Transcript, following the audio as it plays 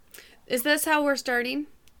Is this how we're starting?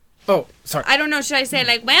 Oh, sorry. I don't know. Should I say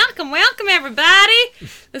like, welcome everybody?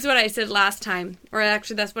 That's what I said last time. Or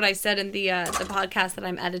actually, that's what I said in the podcast that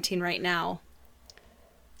I'm editing right now.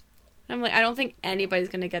 I'm like, I don't think anybody's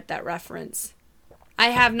going to get that reference. I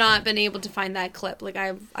have not been able to find that clip. Like,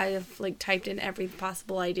 I have like typed in every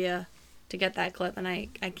possible idea to get that clip, and I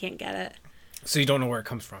can't get it. So you don't know where it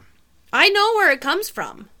comes from? I know where it comes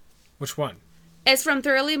from. Which one? It's from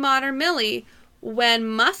Thoroughly Modern Millie when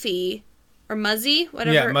Muffy, or Muzzy,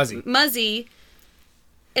 whatever. Yeah, Muzzy. Muzzy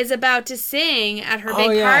is about to sing at her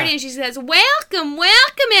big yeah. party, and she says, welcome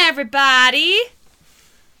everybody.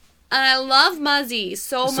 And I love Muzzy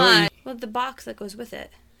so much. Well, the box that goes with it.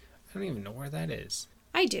 I don't even know where that is.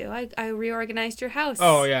 I do. I reorganized your house.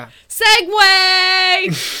 Oh, yeah.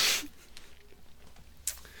 Segway!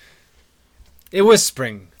 It was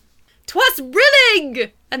spring. 'Twas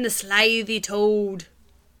Rilling! And the slithy toad.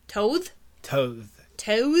 Toad? Toad.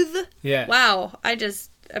 Yeah. Wow. I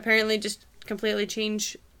apparently just completely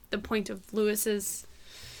changed the point of Lewis's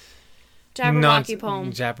Jabberwocky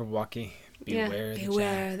poem. Jabberwocky.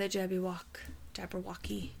 Beware the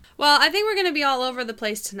Jabberwocky. Well, I think we're going to be all over the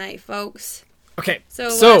place tonight, folks. Okay. So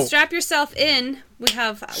strap yourself in. We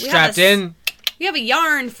have a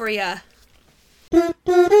yarn for you. Quack,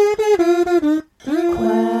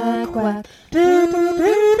 quack.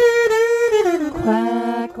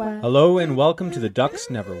 Quack, quack. Hello and welcome to the Ducks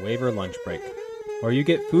Never Waver Lunch Break, where you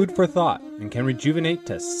get food for thought and can rejuvenate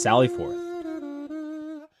to sally forth.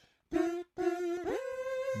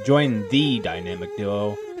 Join the dynamic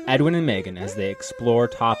duo, Edwin and Megan, as they explore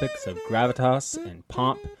topics of gravitas and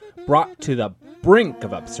pomp, brought to the brink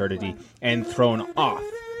of absurdity and thrown off,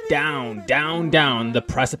 down the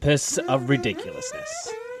precipice of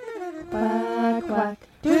ridiculousness. Quack, quack.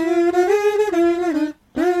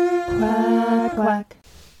 Quack, quack.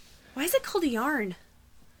 Why is it called a yarn?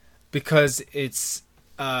 Because it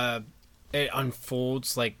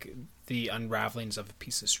unfolds like the unravelings of a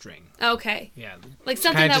piece of string. Okay. Yeah. Like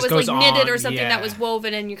something that was like knitted or something that was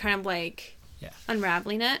woven and you're kind of like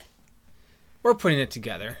unraveling it. Or putting it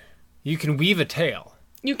together. You can weave a tale.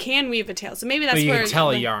 You can weave a tale. So maybe that's but you where... can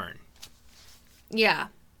tell a yarn. Yeah.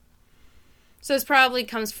 So this probably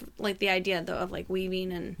comes from like the idea though of like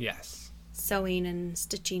weaving and sewing and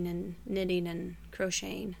stitching and knitting and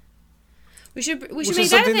crocheting. We should make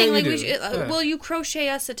that a thing. Like will you crochet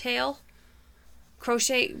us a tale?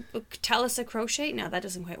 Tell us a crochet? No, that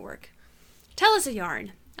doesn't quite work. Tell us a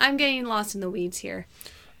yarn. I'm getting lost in the weeds here.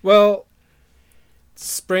 Well,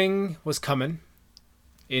 spring was coming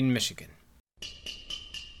in Michigan.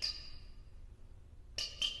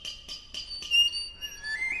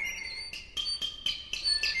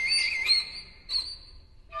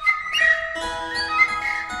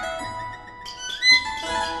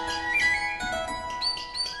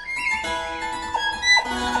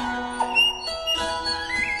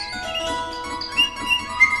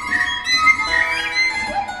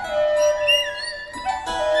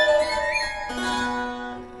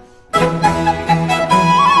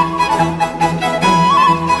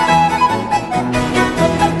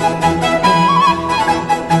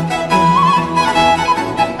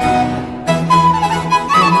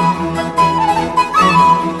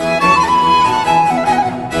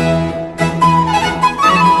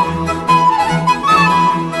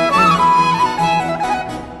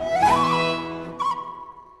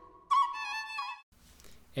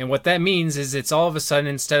 And what that means is it's all of a sudden,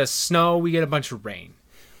 instead of snow, we get a bunch of rain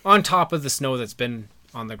on top of the snow that's been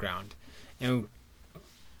on the ground. And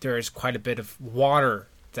there is quite a bit of water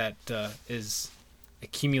that is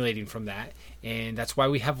accumulating from that. And that's why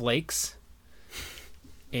we have lakes.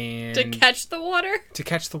 And to catch the water? To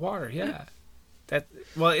catch the water, yeah.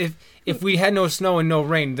 If we had no snow and no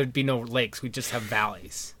rain, there'd be no lakes. We'd just have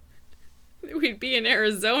valleys. We'd be in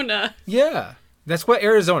Arizona. Yeah. That's what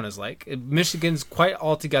Arizona's like. Michigan's quite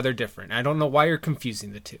altogether different. I don't know why you're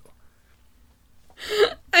confusing the two.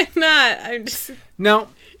 I'm not. I'm just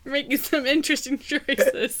making some interesting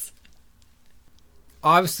choices.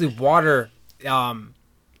 Obviously, water is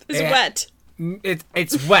wet.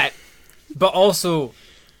 It's wet, but also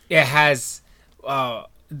it has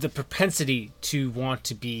the propensity to want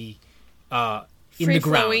to be in the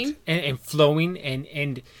ground and flowing,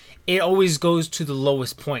 and it always goes to the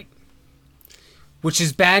lowest point. Which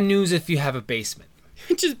is bad news if you have a basement.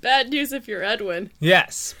 Which is bad news if you're Edwin.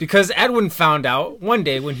 Yes, because Edwin found out one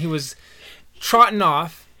day when he was trotting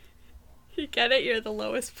off. You get it? You're the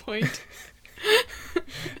lowest point.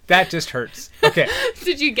 That just hurts. Okay.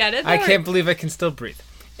 Did you get it? I can't believe I can still breathe.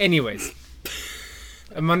 Anyways,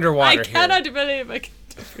 I'm underwater here. I cannot believe I can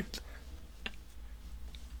still breathe.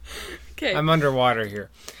 Okay. I'm underwater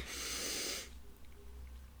here.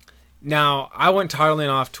 Now, I went toddling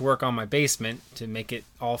off to work on my basement to make it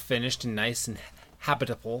all finished and nice and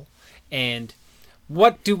habitable. And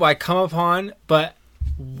what do I come upon but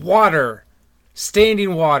water,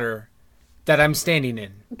 standing water that I'm standing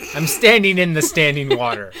in. I'm standing in the standing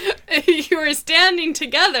water. You were standing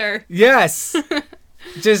together. Yes.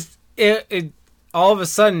 Just, it all of a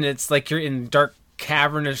sudden, it's like you're in dark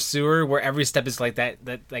cavernous sewer where every step is like that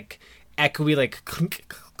like echoey, like clink,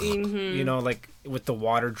 clink, you know, like with the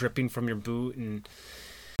water dripping from your boot. And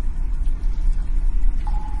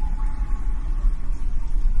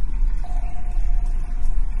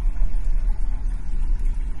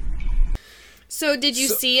So did you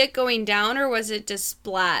see it going down, or was it just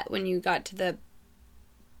splat when you got to the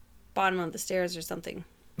bottom of the stairs or something?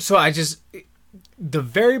 so the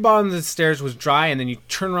very bottom of the stairs was dry, and then you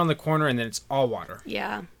turn around the corner and then it's all water.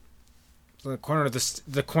 Yeah. So the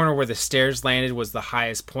corner where the stairs landed was the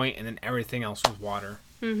highest point, and then everything else was water.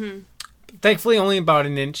 Mm-hmm. Thankfully, only about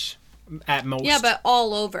an inch at most. Yeah, but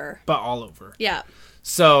all over. But all over. Yeah.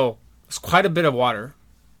 So it's quite a bit of water,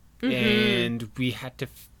 and we had to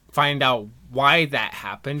find out why that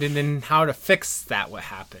happened, and then how to fix what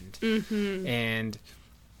happened. Mm-hmm. And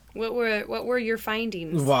What were your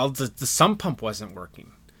findings? well, the sump pump wasn't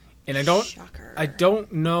working. And Shocker. I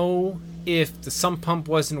don't know if the sump pump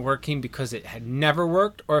wasn't working because it had never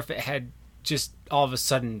worked, or if it had just all of a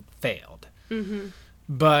sudden failed. Mm-hmm.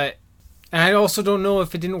 And I also don't know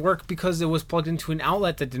if it didn't work because it was plugged into an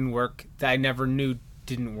outlet that didn't work, that I never knew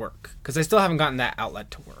didn't work. Because I still haven't gotten that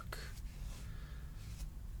outlet to work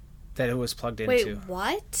that it was plugged into. Wait,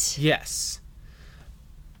 what? Yes.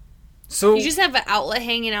 So You just have an outlet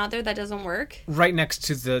hanging out there that doesn't work? right next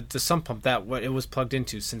to the sump pump that what it was plugged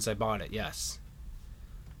into since I bought it. Yes.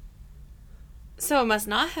 So it must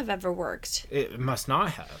not have ever worked. It must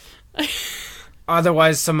not have.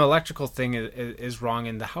 Otherwise, some electrical thing is wrong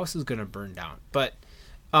and the house is going to burn down. But,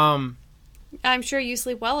 I'm sure you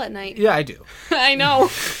sleep well at night. yeah, I do. I know.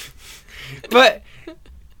 But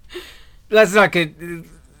let's not get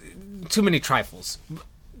too many trifles.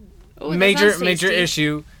 Ooh, that major sounds tasty.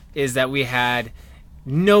 issue is that we had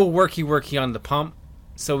no worky on the pump.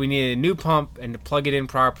 So we needed a new pump and to plug it in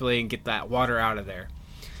properly and get that water out of there.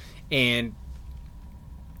 And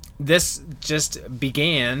this just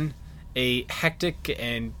began a hectic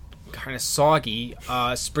and kind of soggy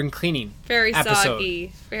spring cleaning Very episode.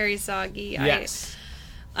 soggy. Very soggy. Yes.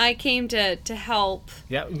 I came to help.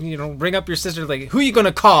 Yeah, ring up your sister like, who you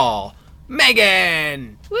gonna call?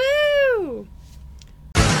 Megan! Woo!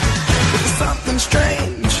 Something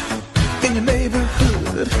strange in your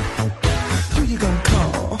neighborhood. Who you gonna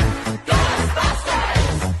call?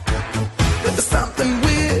 Ghostbusters! There's something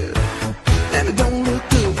weird and it don't look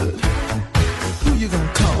good. Who you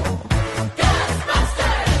gonna call?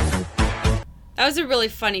 Ghostbusters! That was a really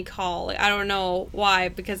funny call. Like, I don't know why,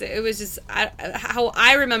 because it was just how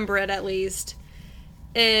I remember it, at least,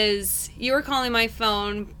 is you were calling my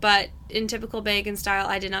phone, but in typical Megan style,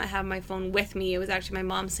 I did not have my phone with me. It was actually my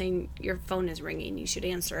mom saying, your phone is ringing, you should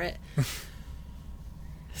answer it.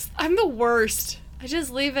 I'm the worst. I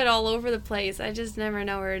just leave it all over the place. I just never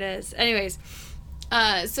know where it is. Anyways,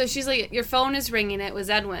 so she's like, your phone is ringing. It was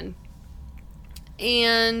Edwin.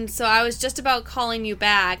 And so I was just about calling you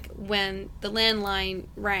back when the landline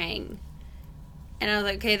rang. And I was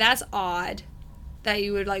like, okay, that's odd that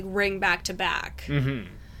you would, like, ring back to back. Mm-hmm.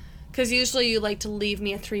 Because usually you like to leave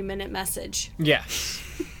me a 3-minute message. Yeah.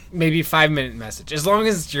 Maybe 5-minute message. As long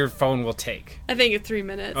as your phone will take. I think at 3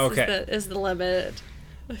 minutes Okay. is the limit.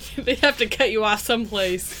 They have to cut you off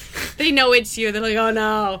someplace. They know it's you. They're like, oh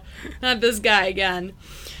no, not this guy again.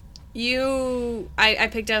 I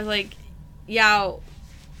picked up like, yeah,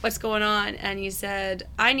 what's going on? And you said,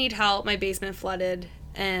 I need help. My basement flooded.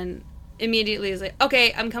 And immediately was like,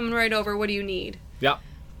 okay, I'm coming right over. What do you need? Yep.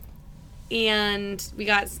 And we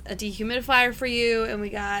got a dehumidifier for you, and we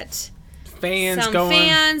got Fans some going.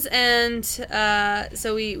 fans, and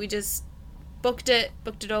so we just booked it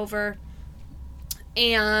over,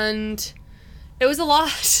 and it was a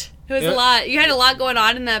lot. It was a lot. You had a lot going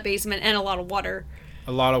on in that basement, and a lot of water.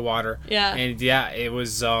 A lot of water. Yeah. And yeah, it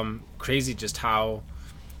was crazy just how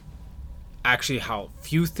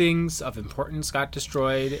few things of importance got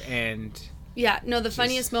destroyed. And Yeah, no, the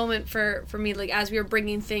funniest moment for me, like, as we were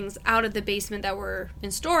bringing things out of the basement that were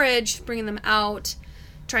in storage, bringing them out,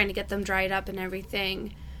 trying to get them dried up and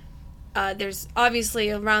everything, there's obviously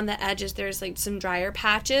around the edges, there's, like, some drier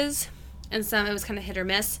patches, and some, it was kind of hit or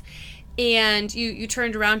miss, and you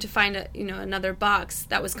turned around to find, another box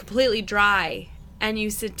that was completely dry, and you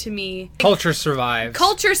said to me, culture survives.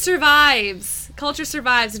 Culture survives,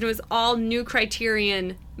 and it was all New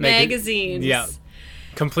Criterion magazines. Yeah.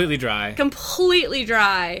 Completely dry. completely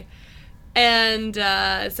dry. And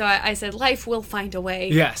so I said, life will find a way.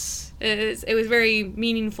 Yes, It was a very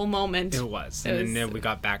meaningful moment. it was. It And then was- we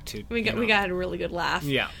got back to We got a really good laugh.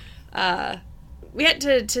 Yeah. We had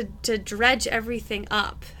to dredge everything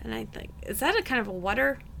up, and I think, is that a kind of a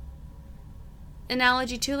water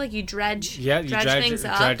analogy too? Like you dredge, Yeah, you things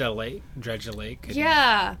up. dredge a lake. And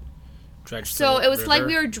Yeah. Dredge So the it was like river.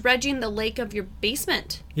 we were dredging the lake of your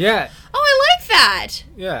basement. Yeah, Oh, I like that.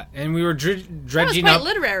 yeah, and we were That was dredging quite up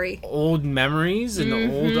literary. old memories and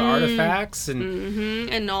old artifacts and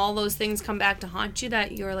And all those things come back to haunt you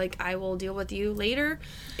that you're like, I will deal with you later.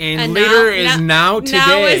 and later is now today.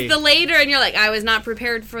 Now is the later, and you're like, I was not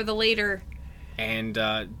prepared for the later. And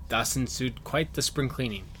thus ensued quite the spring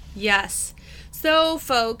cleaning. Yes. So,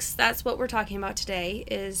 folks, that's what we're talking about today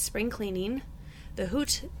is spring cleaning. The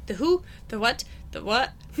hoot, the who, the what, the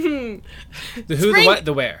what. The who, the Spring- what,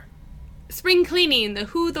 the where. Spring cleaning. The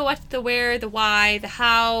who, the what, the where, the why, the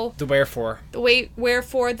how, The wherefore. the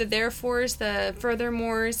wherefore, the therefores, the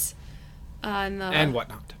furthermores, and the And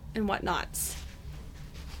whatnot. and whatnots.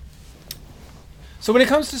 So when it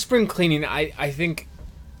comes to spring cleaning, I think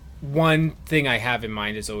one thing I have in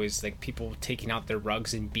mind is always like people taking out their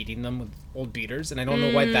rugs and beating them with old beaters. And I don't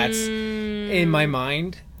know why that's in my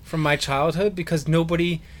mind from my childhood, because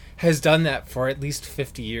nobody has done that for at least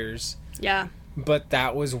 50 years. Yeah. But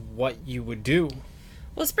that was what you would do.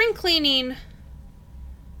 Well, spring cleaning, I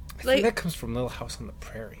like think that comes from Little House on the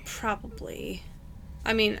Prairie. probably.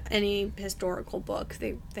 I mean, any historical book,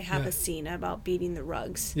 they have Yeah. a scene about beating the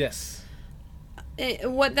rugs. Yes.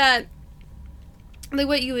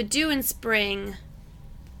 What you would do in spring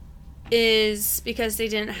is, because they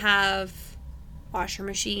didn't have washer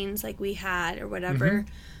machines like we had or whatever,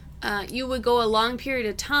 you would go a long period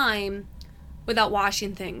of time without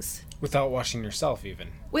washing things. Without washing yourself even.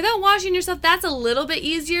 Without washing yourself, that's a little bit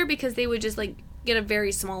easier because they would just like get a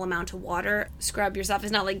very small amount of water, scrub yourself.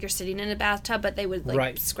 It's not like you're sitting in a bathtub, but they would like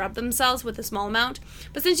Right. scrub themselves with a small amount.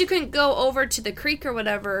 But since you couldn't go over to the creek or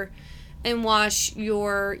whatever and wash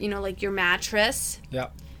your, like your mattress,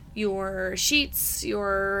 Yep. your sheets,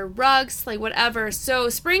 your rugs, like whatever. So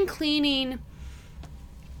spring cleaning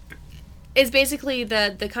is basically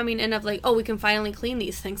the coming in of like, oh, we can finally clean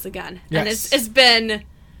these things again. And Yes. it's been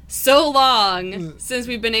so long since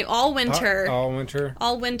we've been all winter. All winter.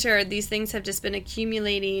 All winter, these things have just been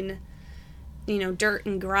accumulating, dirt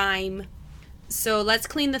and grime. So let's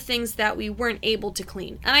clean the things that we weren't able to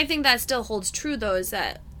clean. And I think that still holds true, though, is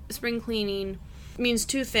that spring cleaning means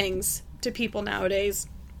two things to people nowadays.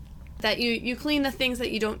 That you clean the things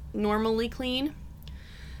that you don't normally clean.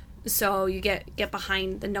 So you get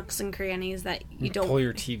behind the nooks and crannies that you don't... Pull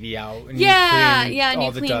your TV out and Yeah, you clean yeah, and all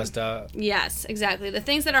you the clean- dust up. Yes, exactly. The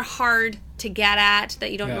things that are hard to get at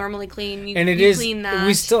that you don't Yeah. normally clean, you, And it you is, clean that.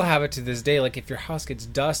 we still have it to this day. Like if your house gets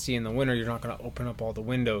dusty in the winter, you're not going to open up all the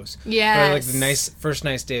windows. Yes. But like the first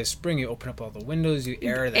nice day of spring, you open up all the windows, you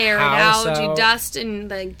air the air house it out, you out. dust, and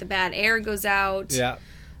like the bad air goes out. Yeah.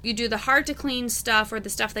 You do the hard to clean stuff or the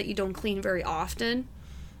stuff that you don't clean very often.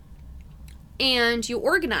 And you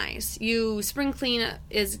organize. You spring clean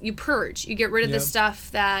is you purge. You get rid of the Yep.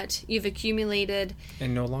 stuff that you've accumulated.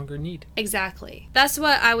 And no longer need. Exactly. That's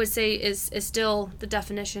what I would say is still the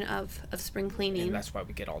definition of spring cleaning. And that's why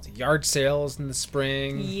we get all the yard sales in the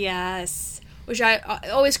spring. Yes. Which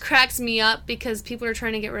always cracks me up because people are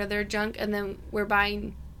trying to get rid of their junk and then we're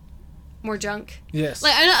buying more junk. Yes.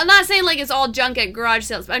 Like, I'm not saying like it's all junk at garage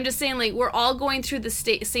sales, but I'm just saying like we're all going through the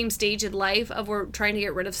same stage in life of we're trying to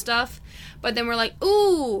get rid of stuff, but then we're like,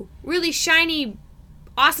 ooh, really shiny,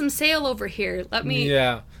 awesome sale over here. Let me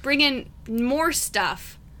yeah. bring in more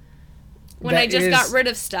stuff when That I just is- got rid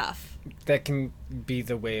of stuff. That can be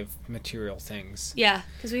the way of material things. Yeah,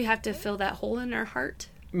 because we have to fill that hole in our heart.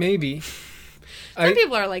 Maybe. Some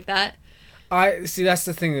people are like that. I see. That's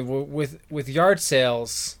the thing with yard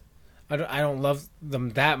sales. I don't love them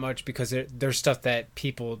that much because they're stuff that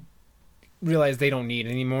people realize they don't need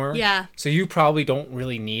anymore. Yeah. So you probably don't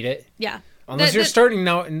really need it Yeah. unless you're starting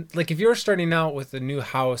out. And like if you're starting out with a new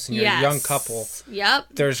house and you're a young couple, Yep.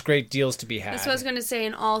 there's great deals to be had. That's what I was going to say,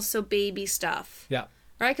 and also baby stuff. Yeah.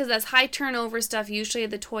 Right? Because that's high turnover stuff. Usually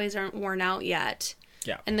the toys aren't worn out yet.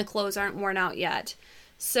 Yeah. And the clothes aren't worn out yet.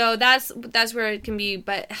 So that's where it can be,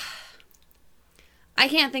 but I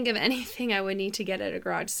can't think of anything I would need to get at a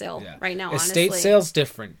garage sale right now, Estate honestly. sales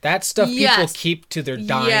different. That stuff people Yes. keep to their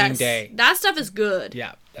dying Yes. day. That stuff is good.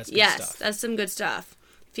 Yeah, that's good Yes, stuff. that's some good stuff.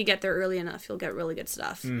 If you get there early enough, you'll get really good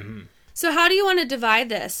stuff. Mm-hmm. So how do you want to divide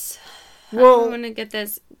this? How do Well, you want to get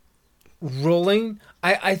this? rolling.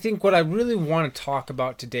 I think what I really want to talk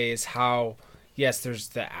about today is how yes, there's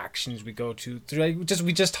the actions we go to.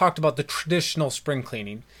 We just talked about the traditional spring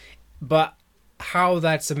cleaning, but how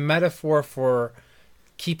that's a metaphor for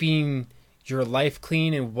keeping your life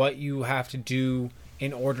clean and what you have to do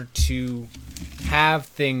in order to have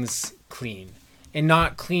things clean, and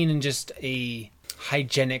not clean in just a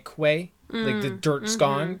hygienic way, like the dirt's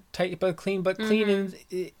gone type of clean, but clean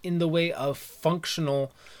in the way of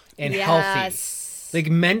functional and healthy. Like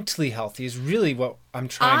mentally healthy is really what I'm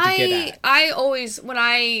trying to get at. I always, when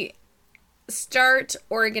I start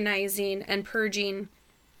organizing and purging,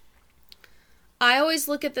 I always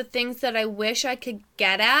look at the things that I wish I could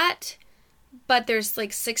get at, but there's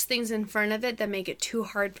like 6 things in front of it that make it too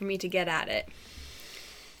hard for me to get at it.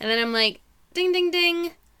 And then I'm like, ding, ding,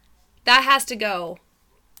 ding, that has to go.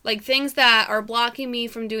 Like things that are blocking me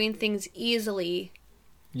from doing things easily.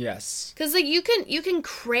 Yes. Because like you can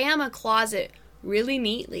cram a closet really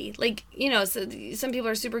neatly. Like, you know, so some people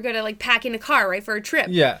are super good at like packing a car, right, for a trip.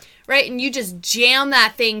 Yeah. Right? And you just jam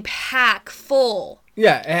that thing pack full.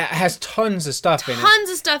 Yeah, it has tons of stuff in it. Tons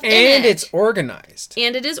of stuff in it. And it's organized.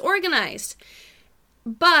 And it is organized.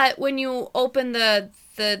 But when you open the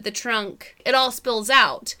trunk, it all spills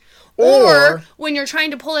out. Or when you're trying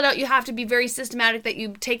to pull it out, you have to be very systematic that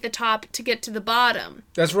you take the top to get to the bottom.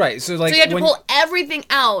 That's right. So like, so you have to pull everything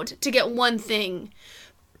out to get one thing.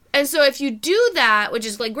 And so if you do that, which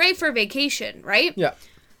is like great for vacation, right? Yeah.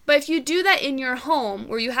 But if you do that in your home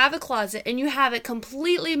where you have a closet and you have it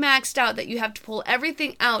completely maxed out that you have to pull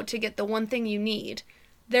everything out to get the one thing you need,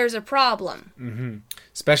 there's a problem. Mm-hmm.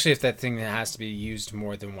 Especially if that thing has to be used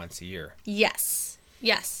more than once a year. Yes.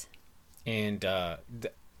 Yes. And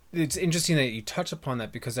it's interesting that you touch upon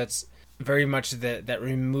that, because that's very much that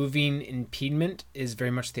removing impediment is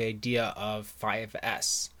very much the idea of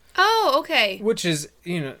 5S. Oh, okay. Which is,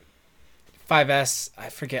 5S, I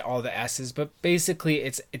forget all the S's, but basically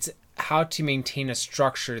it's how to maintain a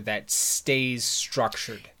structure that stays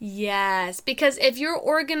structured. Yes, because if your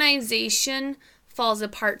organization falls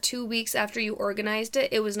apart 2 weeks after you organized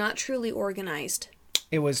it, it was not truly organized.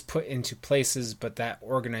 It was put into places, but that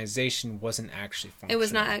organization wasn't actually functional. It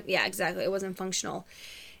was not, yeah, exactly. It wasn't functional.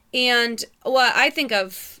 And what I think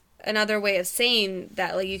of another way of saying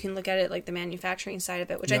that, like, you can look at it like the manufacturing side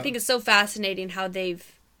of it, which I think is so fascinating how they've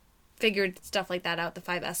figured stuff like that out, the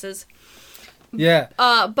 5 S's. Yeah.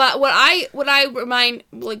 But what I remind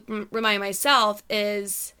myself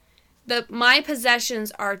is that my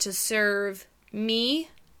possessions are to serve me.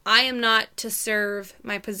 I am not to serve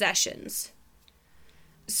my possessions.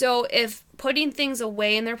 So if putting things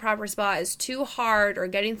away in their proper spot is too hard, or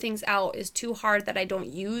getting things out is too hard that I don't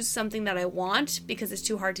use something that I want because it's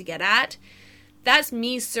too hard to get at, that's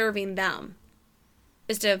me serving them,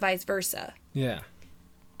 instead of vice versa. Yeah.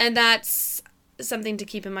 And that's something to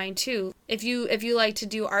keep in mind too. If you like to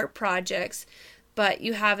do art projects, but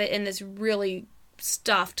you have it in this really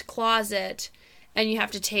stuffed closet, and you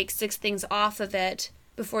have to take 6 things off of it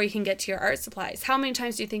before you can get to your art supplies, how many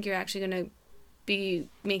times do you think you're actually going to be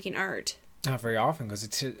making art? Not very often, because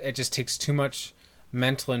it just takes too much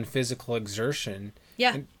mental and physical exertion.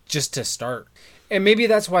 Yeah. Just to start. And maybe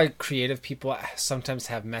that's why creative people sometimes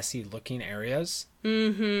have messy looking areas.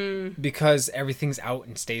 Mm-hmm. Because everything's out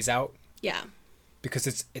and stays out. Yeah.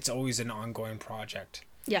 Because it's always an ongoing project.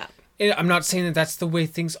 Yeah. And I'm not saying that that's the way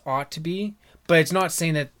things ought to be, but it's not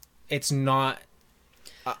saying that it's not.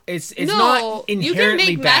 It's not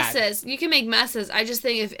inherently bad. Messes. You can make messes. I just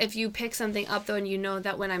think if you pick something up, though, and you know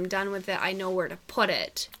that when I'm done with it, I know where to put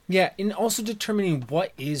it. Yeah, and also determining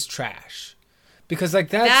what is trash. Because like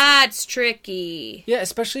that's tricky. Yeah,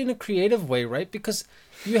 especially in a creative way, right? Because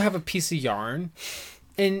you have a piece of yarn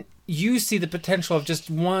and you see the potential of just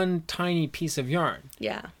one tiny piece of yarn.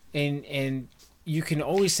 Yeah. And you can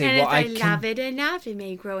always say, and if I love it enough, it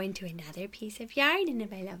may grow into another piece of yarn. And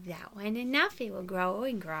if I love that one enough, it will grow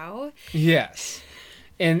and grow. Yes.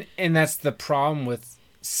 And that's the problem with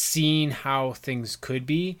seeing how things could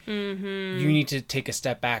be. Mm-hmm. You need to take a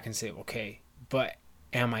step back and say, okay, but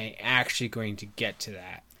am I actually going to get to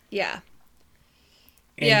that? Yeah.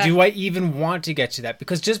 And do I even want to get to that?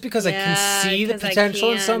 Because just because I can see the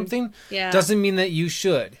potential in something doesn't mean that you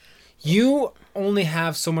should. You only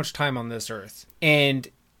have so much time on this earth. And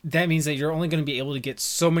that means that you're only going to be able to get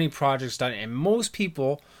so many projects done. And most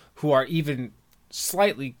people who are even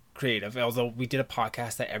slightly creative, although we did a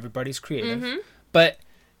podcast that everybody's creative, but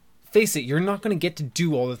face it, you're not going to get to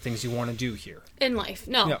do all the things you want to do here. In life.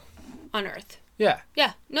 No. On earth. Yeah.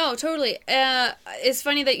 Yeah. No, totally. It's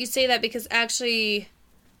funny that you say that, because actually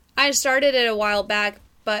I started it a while back,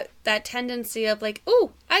 but that tendency of like,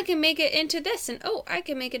 oh, I can make it into this, and oh, I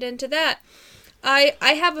can make it into that. I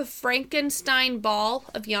have a Frankenstein ball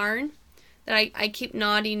of yarn that I keep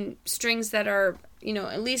knotting strings that are,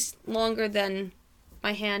 at least longer than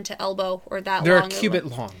my hand to elbow, or that They're long. a cubit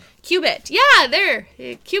long. Cubit. Yeah, there.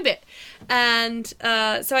 Cubit. And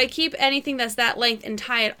so I keep anything that's that length and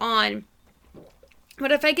tie it on.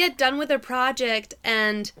 But if I get done with a project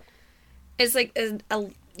and it's like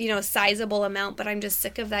a sizable amount, but I'm just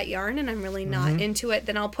sick of that yarn and I'm really not into it,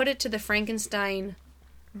 then I'll put it to the Frankenstein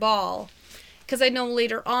ball. Because I know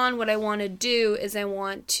later on what I want to do is I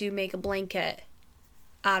want to make a blanket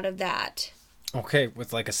out of that. Okay,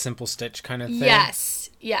 with like a simple stitch kind of thing?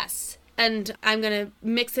 Yes. And I'm going to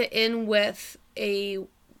mix it in with a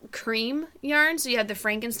cream yarn. So you have the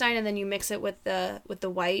Frankenstein and then you mix it with the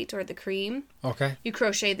white or the cream. Okay. You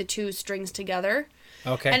crochet the two strings together.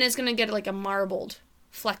 Okay. And it's going to get like a marbled,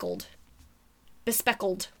 fleckled,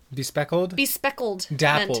 bespeckled. Bespeckled?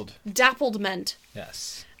 Dappled. Dappled meant.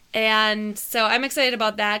 Yes. And so I'm excited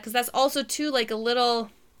about that because that's also too like a little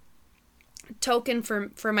token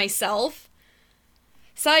for myself.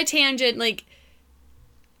 Side tangent, like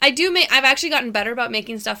I've actually gotten better about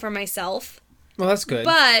making stuff for myself. Well, that's good.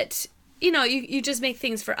 But, you just make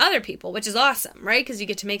things for other people, which is awesome, right? Because you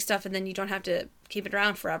get to make stuff and then you don't have to keep it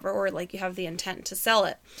around forever, or like you have the intent to sell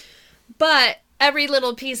it. But every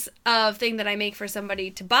little piece of thing that I make for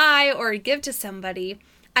somebody to buy or give to somebody,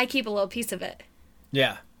 I keep a little piece of it.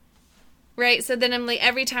 Yeah. Right? So then I'm like,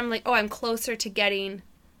 every time I'm like, oh, I'm closer to getting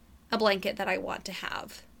a blanket that I want to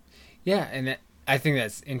have. Yeah, and I think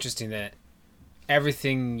that's interesting that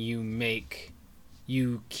everything you make,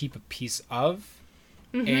 you keep a piece of,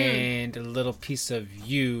 and a little piece of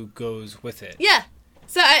you goes with it. Yeah.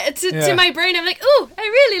 So to my brain, I'm like, ooh, I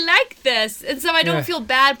really like this. And so I don't feel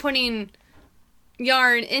bad putting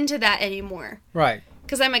yarn into that anymore. Right.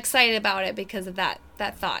 Because I'm excited about it because of that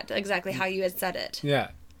thought, exactly how you had said it. Yeah.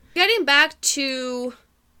 Getting back to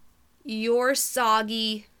your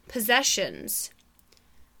soggy possessions.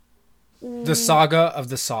 The saga of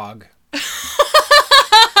the sog.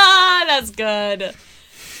 That's good.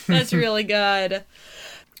 That's really good.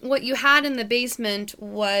 What you had in the basement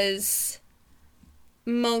was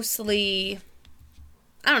mostly,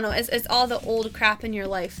 I don't know, it's all the old crap in your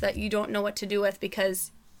life that you don't know what to do with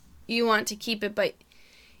because you want to keep it, but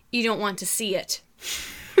you don't want to see it.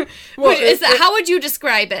 Well, how would you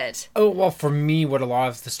describe it? Oh, well, for me, what a lot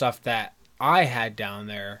of the stuff that I had down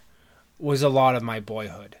there was a lot of my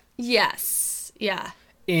boyhood. Yes. Yeah.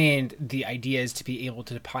 And the idea is to be able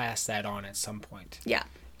to pass that on at some point. Yeah.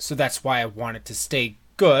 So that's why I want it to stay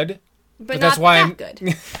good. But that's not why that I'm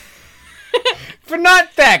good. But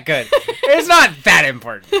not that good. It's not that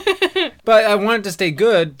important. But I want it to stay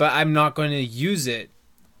good, but I'm not going to use it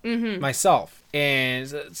myself. And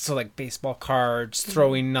so like baseball cards,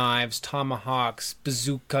 throwing knives, tomahawks,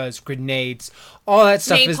 bazookas, grenades, all that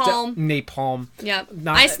stuff Napalm. Napalm. Yep.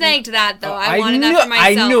 I snagged that though. I wanted knew, that for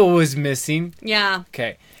myself. I knew it was missing. Yeah.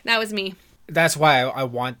 Okay. That was me. That's why I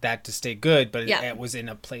want that to stay good, but Yeah. it was in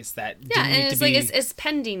a place that Yeah, didn't and need it's to be... like it's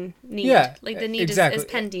pending need. Yeah, like the need exactly. is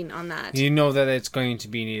pending on that. You know that it's going to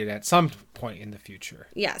be needed at some point in the future.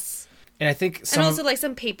 Yes. And I think And also like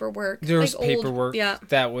some paperwork. there was like old- paperwork yeah.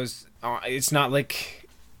 that was... it's not like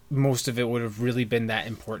most of it would have really been that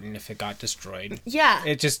important if it got destroyed. Yeah.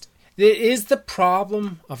 It is the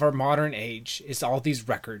problem of our modern age, is all these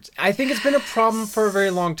records. I think it's been a problem for a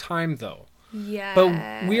very long time, though. Yes.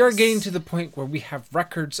 But we are getting to the point where we have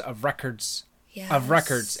records of records of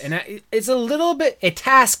records. And it's a little bit... It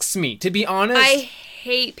tasks me, to be honest. I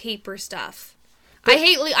hate paper stuff.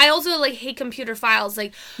 I also like hate computer files.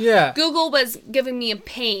 Like, Yeah. Google was giving me a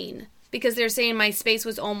pain because they're saying my space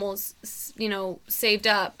was almost, saved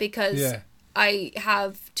up because Yeah. I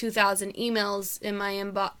have 2,000 emails in my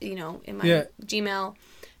inbox, in my Yeah. Gmail,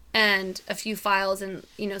 and a few files and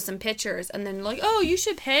some pictures, and then like, oh, you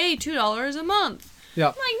should pay $2 a month. Yeah.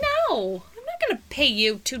 I'm like, no, I'm not gonna pay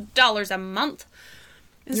you $2 a month.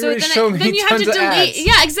 And You already showed me then you have to tons of delete. ads.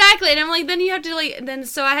 Yeah, exactly. And I'm like, then you have to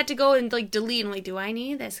so I had to go and like delete. I'm like, do I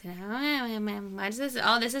need this? Why is this?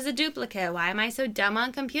 Oh, this is a duplicate. Why am I so dumb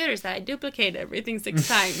on computers that I duplicate everything 6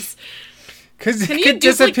 times? Because it could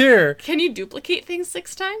disappear. Can you duplicate things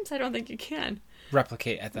 6 times? I don't think you can.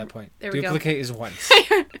 Replicate at that point. There we go. Duplicate is once.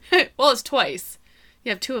 Well, it's twice.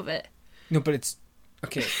 You have 2 of it. No, but it's...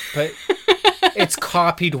 Okay, but it's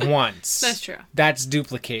copied once. That's true. That's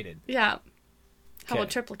duplicated. Yeah. How Okay. about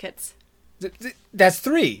triplicates? That's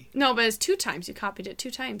 3. No, but it's 2 times. You copied it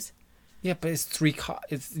 2 times. Yeah, but it's 3...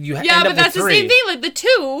 you Yeah, end but up that's with the 3. same thing. Like the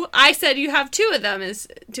 2, I said you have 2 of them. Is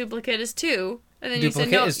duplicate is 2, and then Duplicate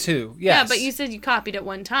you said no. is 2. Yes. Yeah, but you said you copied it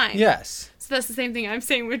 1 time. Yes. So that's the same thing I'm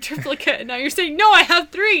saying with triplicate. And now you're saying no, I have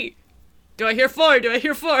 3. Do I hear 4? Do I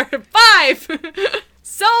hear 4? 5.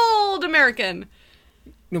 Sold American.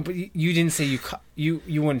 No, but you didn't say you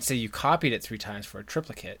wouldn't say you copied it 3 times for a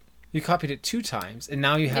triplicate. You copied it 2 times, and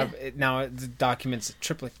now you have it. Now the document's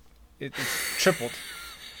triplicate. It's tripled.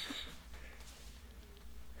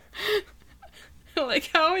 Like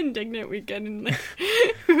how indignant we get, and like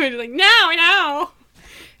we're like, no,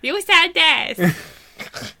 you said this.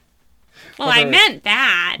 Well, I meant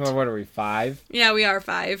that. Well, what are we, 5? Yeah, we are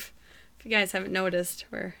 5. If you guys haven't noticed,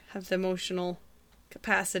 we have the emotional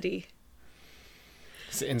capacity.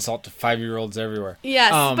 It's an insult to 5-year-olds everywhere.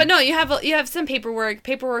 Yes, but no, you have some paperwork.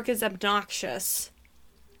 Paperwork is obnoxious,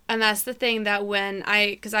 and that's the thing that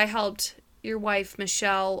because I helped your wife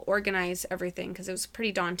Michelle organize everything because it was a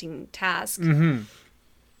pretty daunting task. Mm-hmm.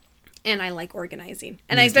 And I like organizing,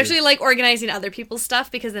 and I especially like organizing other people's stuff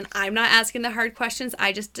because then I'm not asking the hard questions.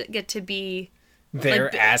 I just get to be.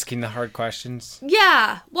 They're asking the hard questions.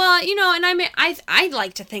 Yeah, well, and I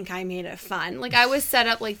like to think I made it fun. Like I would set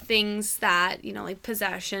up like things that like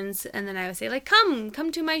possessions, and then I would say like, come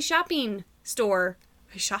to my shopping store.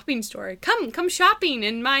 Come shopping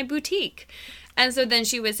in my boutique. And so then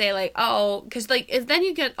she would say like, oh, because like then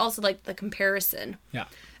you get also like the comparison. Yeah.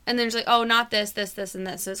 And then it's like, oh, not this, and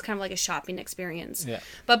this. So it's kind of like a shopping experience. Yeah.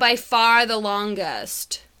 But by far the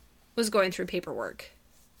longest was going through paperwork.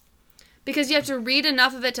 Because you have to read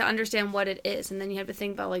enough of it to understand what it is. And then you have to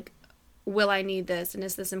think about, like, will I need this? And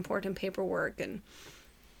is this important paperwork? And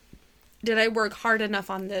did I work hard enough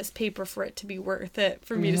on this paper for it to be worth it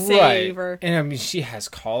for me to save? Or And I mean, she has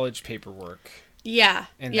college paperwork. Yeah.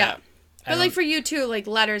 And yeah. But like for you too, like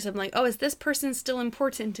letters, I'm like, oh, is this person still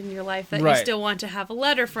important in your life that you still want to have a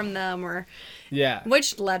letter from them? Or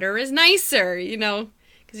which letter is nicer,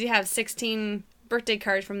 because you have 16 birthday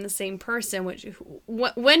cards from the same person.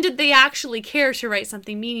 When did they actually care to write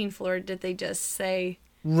something meaningful, or did they just say?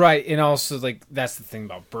 Right, and also like that's the thing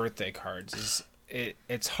about birthday cards is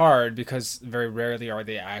it's hard because very rarely are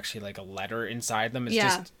they actually like a letter inside them. It's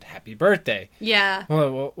just happy birthday. Yeah.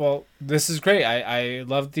 Well, this is great. I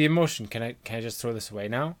love the emotion. Can I just throw this away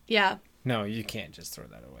now? Yeah. No, you can't just throw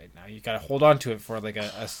that away now. You got to hold on to it for like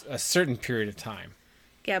a certain period of time.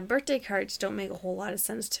 Yeah, birthday cards don't make a whole lot of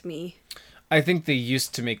sense to me. I think they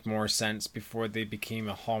used to make more sense before they became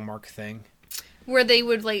a Hallmark thing. Where they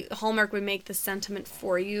would Hallmark would make the sentiment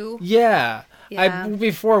for you. Yeah.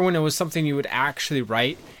 Before when it was something you would actually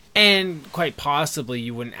write, and quite possibly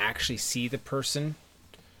you wouldn't actually see the person,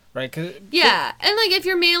 right? And like if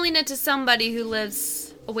you're mailing it to somebody who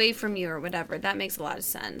lives away from you or whatever, that makes a lot of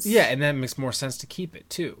sense. Yeah, and that makes more sense to keep it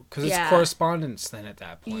too, because it's correspondence then at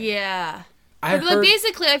that point. Yeah.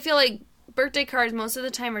 Basically, I feel like birthday cards most of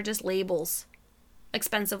the time are just labels.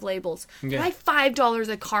 Expensive labels. Yeah. Buy $5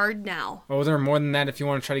 a card now. Oh, there are more than that if you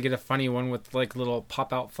want to try to get a funny one with like little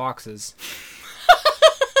pop-out foxes.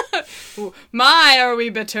 My, are we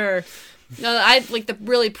bitter? No, I like the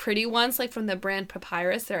really pretty ones, like from the brand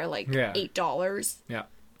Papyrus. They're like $8. Yeah.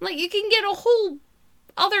 Like you can get a whole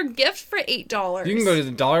other gift for $8. You can go to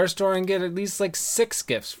the dollar store and get at least like 6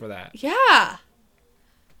 gifts for that. Yeah.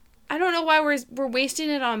 I don't know why we're wasting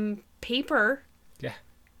it on paper. Yeah.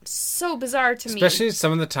 So bizarre to me. Especially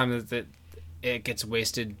some of the time that it gets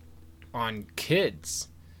wasted on kids.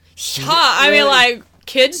 Yeah, I mean, like,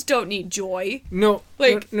 kids don't need joy. No.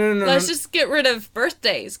 Like, no. Let's just get rid of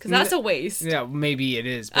birthdays, because that's a waste. Yeah, maybe it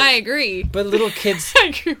is. But, I agree. But little kids... I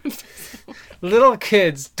agree with this. Little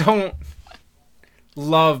kids don't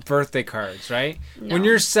love birthday cards, right? No. When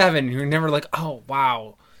you're 7, you're never like, oh,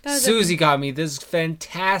 wow, Susie got me this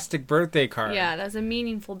fantastic birthday card. Yeah, that's a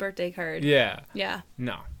meaningful birthday card. Yeah. Yeah.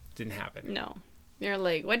 No, didn't happen. No. You're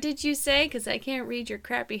like, what did you say? Because I can't read your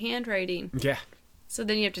crappy handwriting. Yeah. So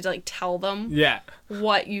then you have to, like, tell them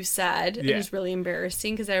what you said. Yeah. And it's really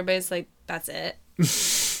embarrassing because everybody's like, that's it.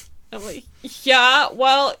 I'm like, yeah,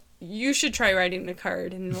 well, you should try writing a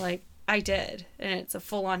card. And you're like, I did. And it's a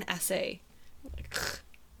full-on essay. I'm like,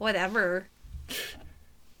 whatever.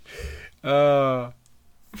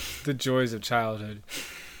 The joys of childhood.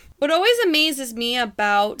 What always amazes me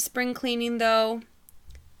about spring cleaning, though,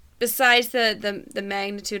 besides the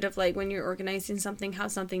magnitude of, like, when you're organizing something, how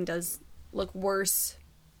something does look worse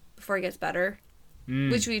before it gets better,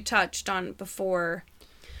 which we've touched on before.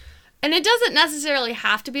 And it doesn't necessarily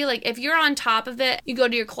have to be, like, if you're on top of it, you go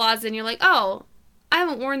to your closet and you're like, oh, I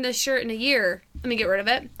haven't worn this shirt in a year. Let me get rid of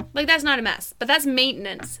it. Like, that's not a mess. But that's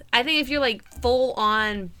maintenance. I think if you're, like,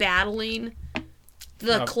 full-on battling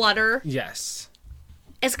the clutter... Yes.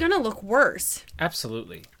 It's going to look worse.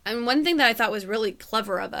 Absolutely. And one thing that I thought was really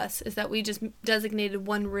clever of us is that we just designated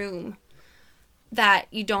one room that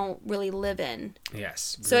you don't really live in.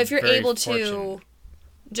 Yes. So if you're able to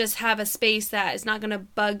just have a space that is not going to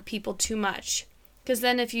bug people too much, Because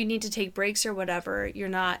then if you need to take breaks or whatever, you're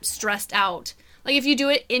not stressed out. Like if you do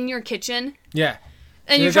it in your kitchen Yeah.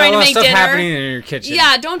 and you're There's got trying a to lot of make stuff dinner. happening in your kitchen.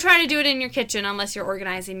 Yeah, don't try to do it in your kitchen unless you're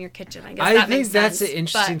organizing your kitchen. I guess I that think makes that's sense. the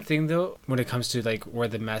interesting But thing, though, when it comes to like where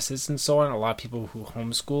the mess is and so on. A lot of people who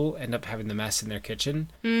homeschool end up having the mess in their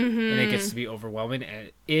kitchen, and it gets to be overwhelming. And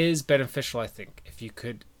it is beneficial, I think, if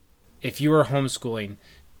you were homeschooling,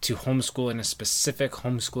 to homeschool in a specific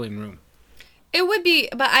homeschooling room. it would be,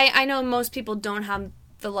 but I know most people don't have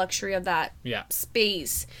the luxury of that Yeah.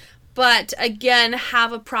 space. But again,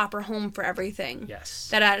 have a proper home for everything. Yes.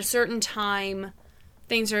 That at a certain time,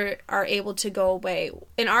 things are able to go away.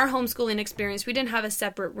 In our homeschooling experience, we didn't have a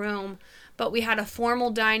separate room, but we had a formal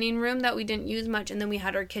dining room that we didn't use much, and then we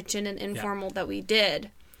had our kitchen and informal that we did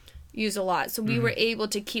use a lot. So we were able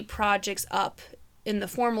to keep projects up in the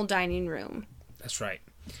formal dining room. That's right.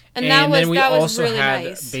 And that then we was also really had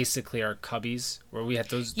nice. basically our cubbies where we had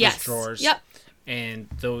those Yes. drawers. Yep. And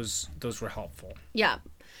those were helpful. Yeah.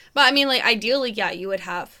 But I mean, like, ideally, yeah, you would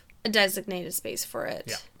have a designated space for it.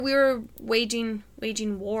 Yeah. We were waging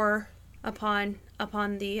war upon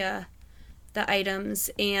the items,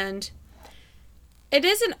 and it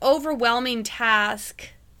is an overwhelming task.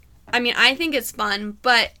 I mean, I think it's fun,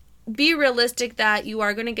 but be realistic that you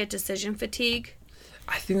are going to get decision fatigue.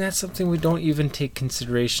 I think that's something we don't even take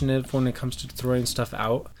consideration of when it comes to throwing stuff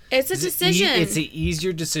out. It's a decision. It's an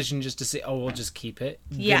easier decision just to say, oh, we'll just keep it,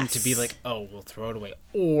 than to be like, oh, we'll throw it away.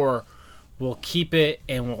 Or we'll keep it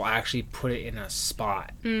and we'll actually put it in a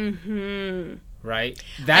spot. Mm-hmm. Right?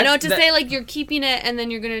 I know what to say, like, you're keeping it and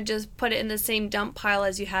then you're going to just put it in the same dump pile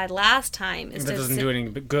as you had last time. That doesn't do any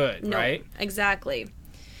good, No, right? Exactly.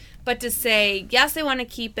 But to say, yes, I want to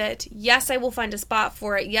keep it. Yes, I will find a spot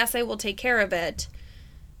for it. Yes, I will take care of it.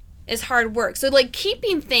 Is hard work. So, like,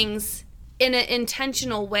 keeping things in an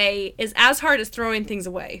intentional way is as hard as throwing things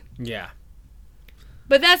away. Yeah.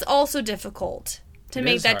 But that's also difficult to It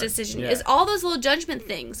make is that hard, decision. yeah. It's all those little judgment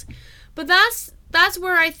things. But that's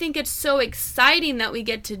where I think it's so exciting that we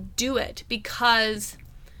get to do it, because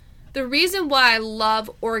the reason why I love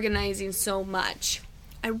organizing so much,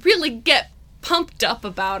 I really get pumped up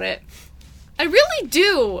about it. I really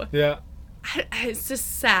do. Yeah. It's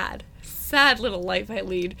just sad little life I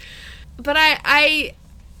lead. But I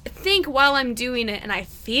think while I'm doing it, and I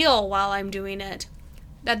feel while I'm doing it,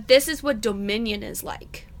 that this is what dominion is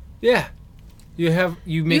like. Yeah. You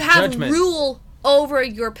make You have judgment. rule over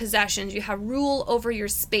your possessions. You have rule over your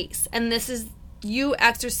space. And this is you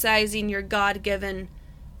exercising your God-given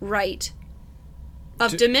right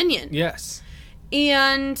of dominion. Yes.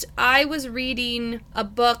 And I was reading a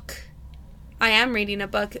book. I am reading a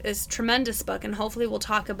book. It's a tremendous book, and hopefully we'll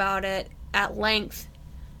talk about it at length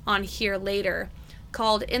on here later,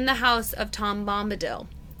 called In the House of Tom Bombadil.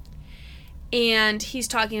 And he's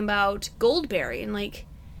talking about Goldberry, and like,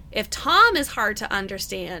 if Tom is hard to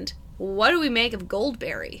understand, what do we make of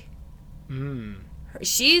Goldberry?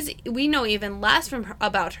 We know even less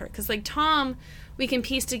about her, because like Tom, we can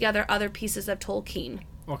piece together other pieces of Tolkien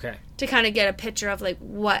Okay. to kind of get a picture of like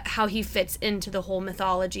how he fits into the whole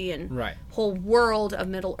mythology and Right. whole world of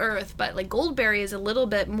Middle Earth. But like Goldberry is a little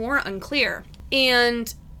bit more unclear.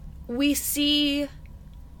 And we see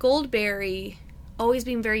Goldberry always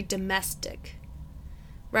being very domestic,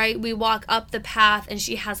 right? We walk up the path and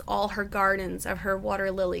she has all her gardens of her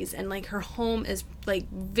water lilies, and like her home is like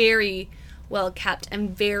very well kept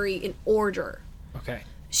and very in order. Okay.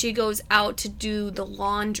 She goes out to do the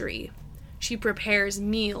laundry. She prepares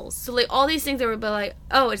meals. So like all these things that would be like,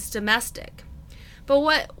 oh, it's domestic. But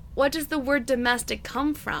what does the word domestic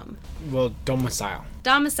come from? Well, domicile.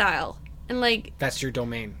 Domicile. And like That's your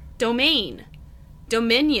domain. domain.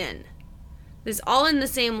 Dominion. It's all in the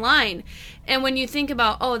same line. And when you think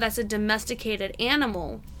about, oh, that's a domesticated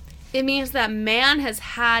animal, it means that man has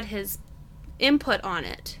had his input on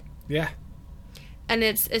it. Yeah. And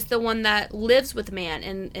it's the one that lives with man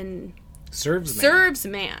and Serves man. serves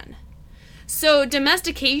man. So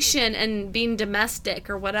domestication and being domestic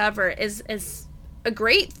or whatever is a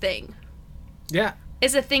great thing. Yeah.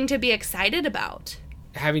 Is a thing to be excited about.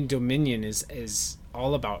 Having dominion is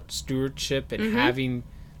all about stewardship and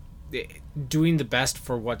doing the best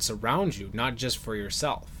for what's around you, not just for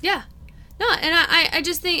yourself. Yeah. No, and I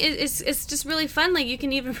just think it's just really fun. Like, you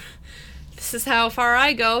can even, this is how far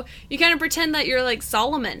I go, you kind of pretend that you're like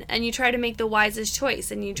Solomon and you try to make the wisest choice,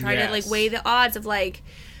 and you try to like Yes. weigh the odds of like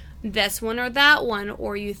this one or that one,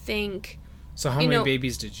 or you think, So how many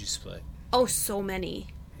babies did you split? oh, so many.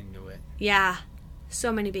 I knew it. Yeah.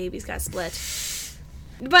 So many babies got split.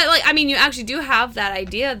 But like, I mean, you actually do have that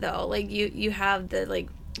idea though. Like you have the like,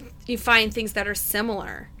 you find things that are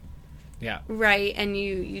similar. Yeah. right? And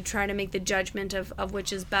you try to make the judgment of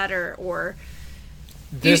which is better, or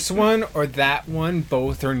This one or that one,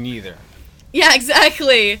 both or neither. yeah,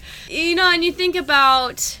 exactly. And you think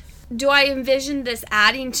about, do I envision this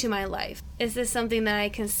adding to my life? Is this something that I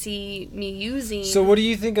can see me using? So what do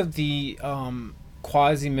you think of the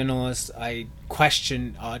quasi-minimalist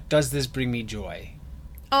question, does this bring me joy?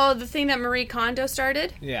 Oh, the thing that Marie Kondo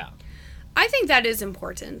started? Yeah. I think that is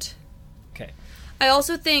important. Okay. I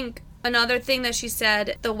also think another thing that she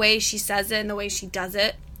said, the way she says it and the way she does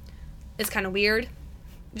it is kind of weird.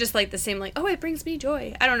 Just like the same, like, oh, it brings me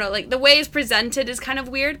joy. I don't know, like the way it's presented is kind of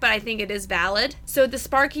weird, but I think it is valid. So the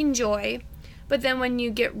sparking joy, but then when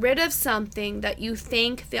you get rid of something, that you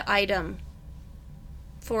thank the item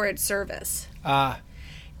for its service.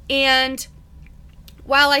 And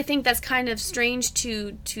while I think that's kind of strange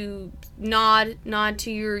to nod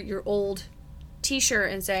to your old t-shirt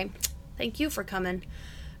and say, thank you for coming,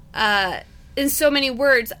 in so many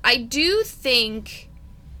words, I do think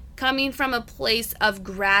coming from a place of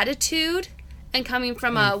gratitude and coming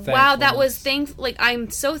from wow, that was like,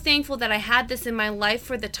 I'm so thankful that I had this in my life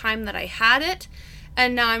for the time that I had it,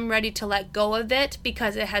 and now I'm ready to let go of it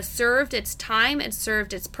because it has served its time, it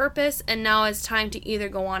served its purpose, and now it's time to either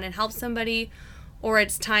go on and help somebody, or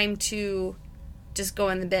it's time to just go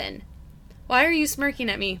in the bin. Why are you smirking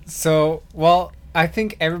at me? So, well, I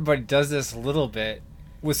think everybody does this a little bit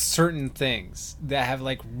with certain things that have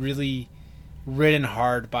like really ridden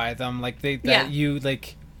hard by them, like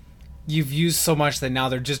you've used so much that now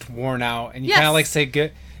they're just worn out, and you kind of like say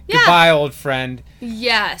goodbye, old friend.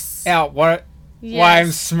 Yes. Yeah. Why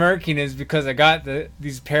I'm smirking is because I got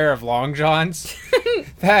these pair of long johns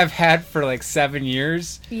that I've had for like 7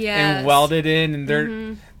 years and welded in,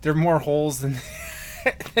 and they're more holes than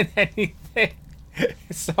anything.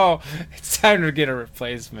 So it's time to get a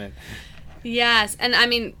replacement. Yes, and I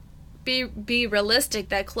mean, be realistic.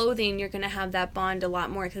 That clothing, you're gonna have that bond a lot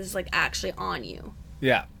more because it's like actually on you.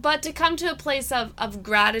 Yeah. But to come to a place of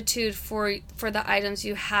gratitude for the items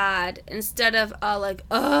you had, instead of like,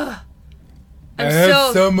 ugh, I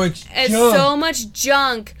have so much junk. It's so much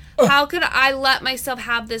junk. How could I let myself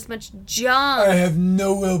have this much junk? I have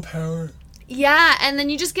no willpower. Yeah, and then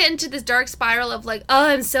you just get into this dark spiral of like, oh,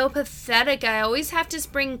 I'm so pathetic. I always have to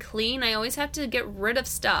spring clean. I always have to get rid of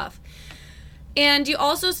stuff. And you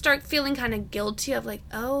also start feeling kind of guilty of like,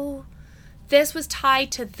 oh, this was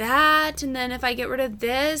tied to that, and then if I get rid of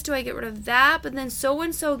this, do I get rid of that? But then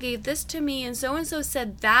so-and-so gave this to me, and so-and-so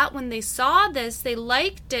said that when they saw this, they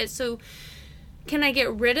liked it, so can I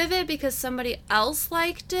get rid of it because somebody else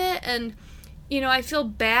liked it? And, I feel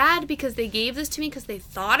bad because they gave this to me because they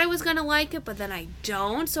thought I was going to like it, but then I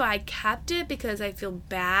don't, so I kept it because I feel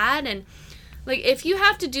bad. And, like, if you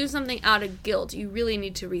have to do something out of guilt, you really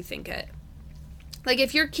need to rethink it. Like,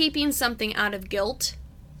 if you're keeping something out of guilt,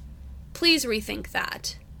 please rethink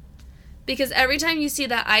that. Because every time you see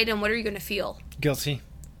that item, what are you going to feel? Guilty.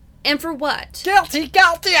 And for what? Guilty,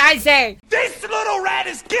 I say! This little rat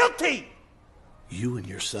is guilty! You and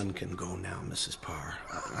your son can go now, Mrs. Parr.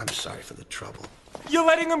 I'm sorry for the trouble. You're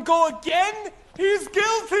letting him go again? He's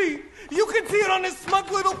guilty! You can see it on his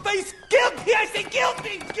smug little face. Guilty! I say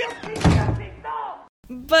guilty! Guilty! No!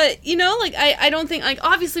 But, I don't think, like,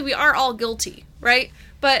 obviously we are all guilty, right?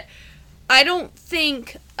 But I don't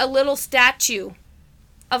think a little statue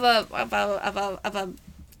of a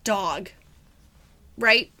dog,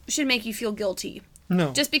 right, should make you feel guilty.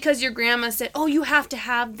 No. Just because your grandma said, oh, you have to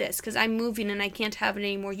have this because I'm moving and I can't have it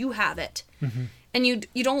anymore. You have it. Mm-hmm. And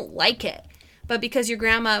you don't like it. But because your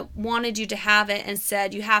grandma wanted you to have it and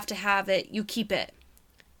said you have to have it, you keep it.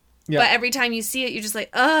 Yeah. But every time you see it, you're just like,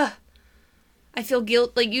 ugh, I feel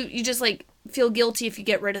guilt. Like, you just, like, feel guilty if you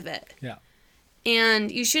get rid of it. Yeah. And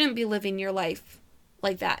you shouldn't be living your life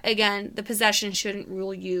like that. Again, the possession shouldn't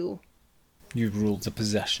rule you. You rule the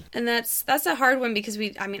possession. And that's a hard one because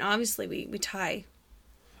obviously we tie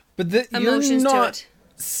but emotions you're not to it.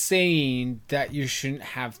 Saying that you shouldn't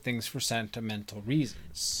have things for sentimental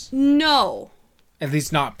reasons. No. At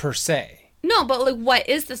least not per se. No, but like, what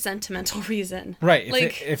is the sentimental reason? Right.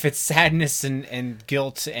 Like, if it's sadness and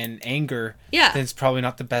guilt and anger, then it's probably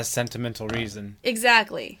not the best sentimental reason.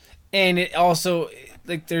 Exactly. And it also,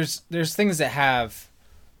 like, there's things that have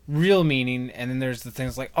real meaning, and then there's the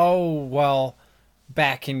things like, oh, well,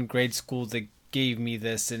 back in grade school they gave me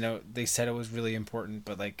this, and they said it was really important,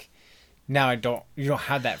 but like, now you don't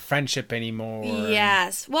have that friendship anymore.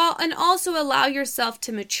 Yes. Well, and also allow yourself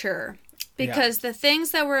to mature, because the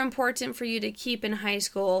things that were important for you to keep in high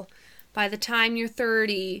school, by the time you're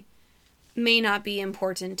 30, may not be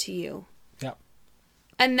important to you. Yep.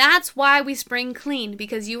 And that's why we spring clean,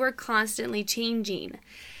 because you are constantly changing.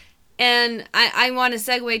 And I want to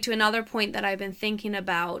segue to another point that I've been thinking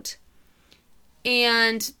about.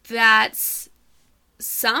 And that's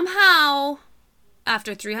somehow,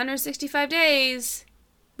 after 365 days,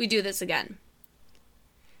 we do this again.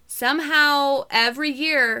 Somehow, every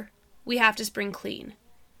year, we have to spring clean.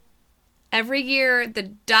 Every year, the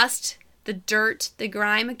dust, the dirt, the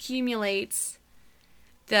grime accumulates.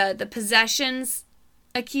 The possessions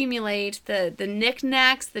accumulate. The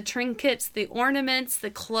knickknacks, the trinkets, the ornaments, the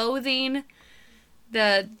clothing,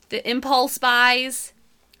 the impulse buys.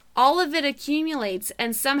 All of it accumulates.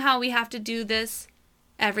 And somehow we have to do this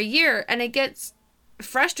every year. And it gets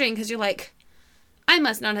frustrating because you're like, I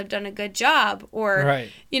must not have done a good job. Or, Right.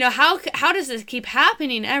 How does this keep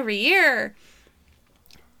happening every year?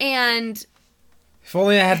 And If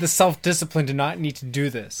only I had the self-discipline to not need to do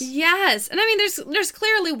this. yes, and I mean, there's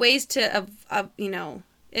clearly ways to,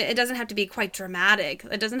 it doesn't have to be quite dramatic.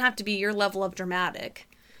 It doesn't have to be your level of dramatic.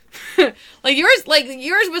 like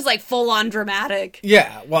yours was like full on dramatic.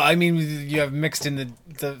 Yeah, well, I mean, you have mixed in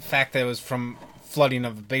the fact that it was from flooding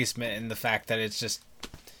of a basement and the fact that it's just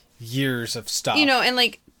years of stuff. And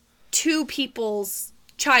like two people's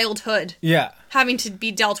childhood Yeah. having to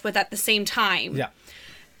be dealt with at the same time. Yeah.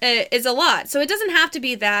 Is a lot. So it doesn't have to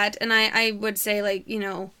be that. And I would say, like,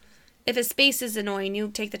 if a space is annoying, you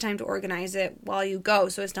take the time to organize it while you go,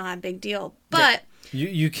 so it's not a big deal. But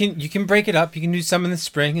you can break it up. You can do some in the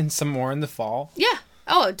spring and some more in the fall. yeah,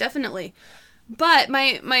 oh, definitely. But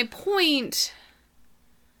my point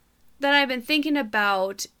that I've been thinking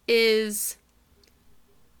about is,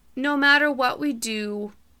 no matter what we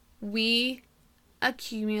do, we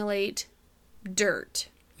accumulate dirt.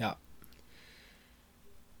 Yeah.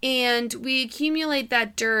 And we accumulate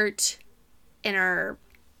that dirt in our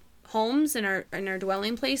homes, in our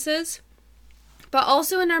dwelling places, but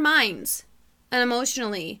also in our minds and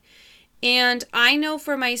emotionally. And I know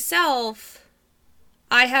for myself,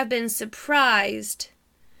 I have been surprised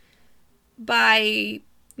by,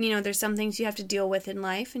 there's some things you have to deal with in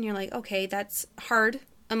life, and you're like, okay, that's hard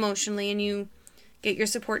emotionally, and you get your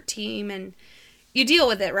support team and you deal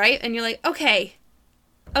with it, right? And you're like, okay,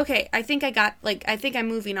 I think I'm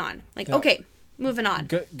moving on. Like, Yeah. okay, moving on.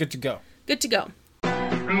 Good to go. Good to go.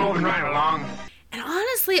 Moving right along. And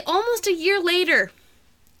honestly, almost a year later,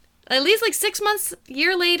 at least like 6 months,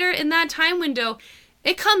 year later, in that time window,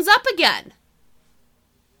 it comes up again.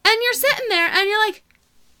 And you're sitting there and you're like,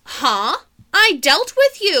 huh? I dealt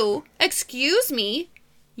with you. Excuse me.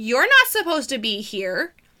 You're not supposed to be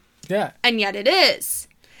here. Yeah. And yet it is.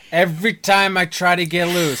 Every time I try to get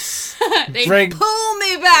loose, They Drink- pull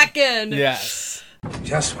me back in. yes.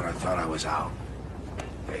 Just when I thought I was out,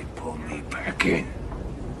 they pulled me back in.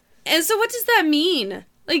 And so what does that mean?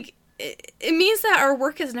 Like, it means that our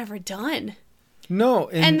work is never done. No.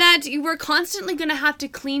 And that you were constantly going to have to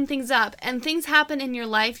clean things up. And things happen in your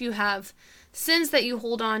life. You have sins that you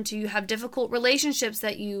hold on to. You have difficult relationships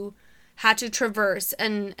that you had to traverse.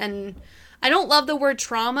 And I don't love the word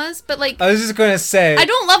traumas, but like... I was just going to say... I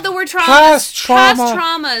don't love the word traumas. Past trauma. Past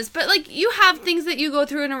traumas. But like, you have things that you go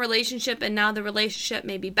through in a relationship, and now the relationship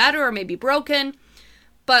may be better or may be broken.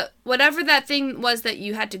 But whatever that thing was that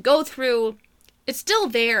you had to go through, it's still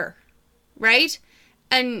there, right?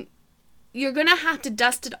 And you're going to have to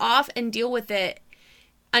dust it off and deal with it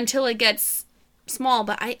until it gets small.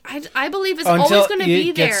 But I believe it's always going to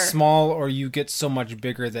be there. Until it gets small or you get so much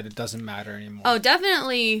bigger that it doesn't matter anymore. Oh,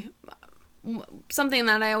 definitely. Something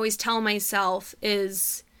that I always tell myself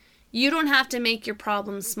is, you don't have to make your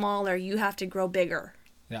problems smaller. You have to grow bigger.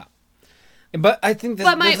 Yeah. But I think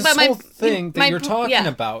that this whole thing that you're talking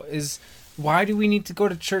about is, why do we need to go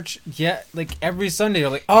to church yet? Like every Sunday, you're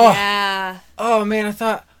like, oh man, I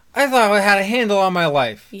thought I had a handle on my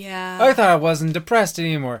life. Yeah. I thought I wasn't depressed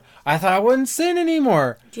anymore. I thought I wouldn't sin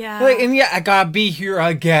anymore. Yeah. Like, and I gotta be here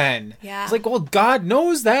again. Yeah. It's like, well, God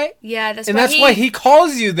knows that. Yeah, that's why He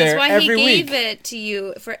calls you there that's why every He week. gave it to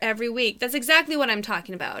you for every week. That's exactly what I'm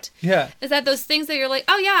talking about. Yeah. Is that those things that you're like,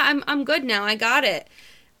 oh yeah, I'm good now. I got it.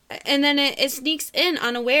 And then it sneaks in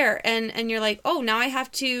unaware, and you're like, oh, now I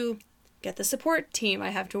have to get the support team. I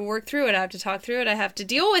have to work through it. I have to talk through it. I have to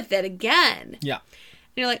deal with it again. Yeah.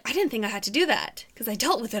 And you're like, I didn't think I had to do that because I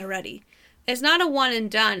dealt with it already. It's not a one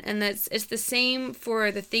and done. And it's the same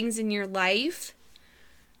for the things in your life.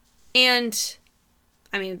 And,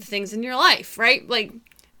 I mean, the things in your life, right? Like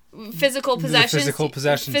physical possessions.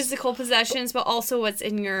 Physical possessions, but also what's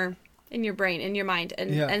in your brain, in your mind.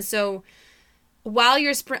 And so while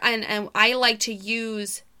you're and I like to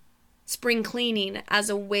use spring cleaning as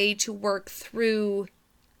a way to work through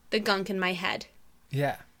the gunk in my head.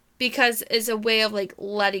 Yeah. Because it's a way of like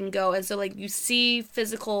letting go. And so like you see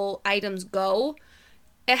physical items go,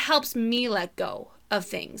 it helps me let go of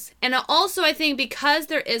things. And also, I think because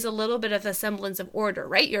there is a little bit of a semblance of order,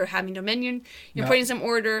 right? You're having dominion, you're putting some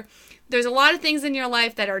order. There's a lot of things in your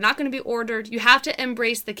life that are not going to be ordered. You have to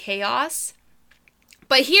embrace the chaos.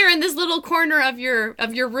 But here in this little corner of your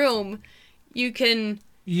room,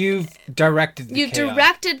 you've directed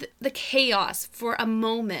the chaos for a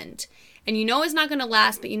moment. And you know it's not going to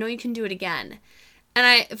last, but you know you can do it again.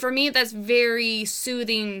 And for me, that's very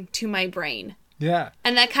soothing to my brain. Yeah.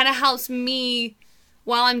 And that kind of helps me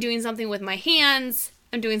while I'm doing something with my hands,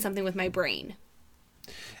 I'm doing something with my brain.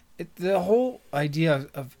 The whole idea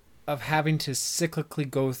of having to cyclically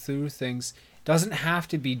go through things doesn't have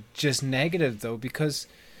to be just negative, though, because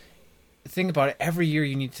think about it. Every year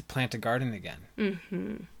you need to plant a garden again.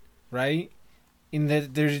 Mm-hmm. Right? In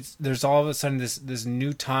that there's all of a sudden this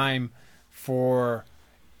new time for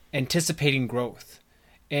anticipating growth.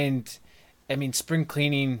 And, I mean, spring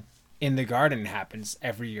cleaning in the garden happens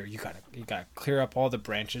every year. You gotta clear up all the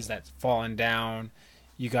branches that's fallen down.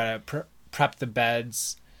 You gotta prep the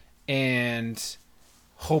beds and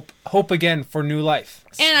hope again for new life.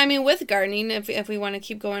 And I mean, with gardening, if we want to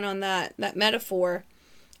keep going on that metaphor,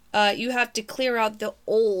 you have to clear out the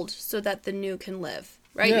old so that the new can live.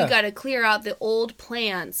 Right? Yeah. You got to clear out the old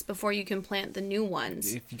plants before you can plant the new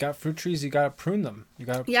ones. If you got fruit trees, you got to prune them. You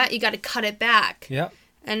got to cut it back. Yeah.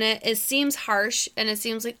 And it seems harsh, and it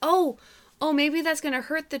seems like, oh, maybe that's going to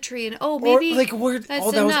hurt the tree, and maybe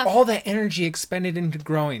that's enough. All that energy expended into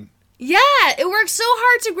growing. Yeah, it worked so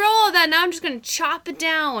hard to grow all that. Now I'm just going to chop it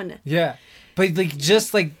down. Yeah. But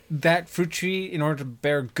just like that fruit tree, in order to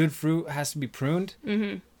bear good fruit, has to be pruned.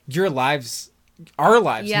 Mm-hmm. Our lives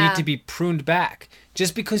need to be pruned back.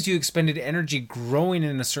 Just because you expended energy growing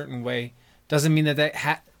in a certain way doesn't mean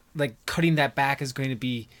that cutting that back is going to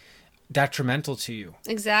be detrimental to you.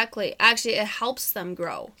 Exactly. Actually, it helps them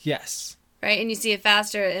grow. Yes. Right? And you see it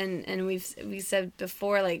faster. And we said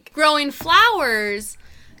before, like, growing flowers,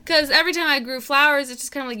 because every time I grew flowers, it's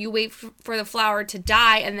just kind of like you wait for the flower to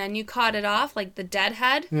die and then you cut it off, like the dead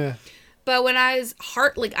head. Yeah. But when I was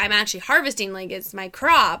I'm actually harvesting, like it's my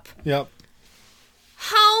crop. Yep.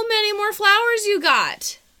 How many more flowers you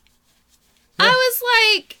got? Yeah. I was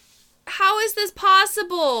like, how is this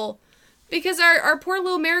possible? Because our poor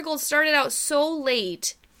little marigolds started out so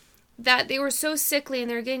late that they were so sickly and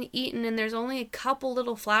they were getting eaten, and there's only a couple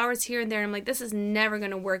little flowers here and there. And I'm like, this is never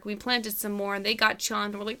going to work. We planted some more and they got chomped,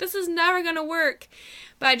 and we're like, this is never going to work.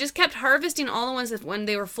 But I just kept harvesting all the ones that when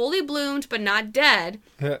they were fully bloomed but not dead,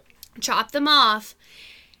 chopped them off.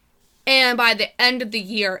 And by the end of the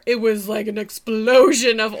year, it was like an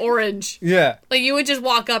explosion of orange. Yeah. Like, you would just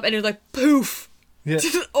walk up and it was like, poof. Yeah.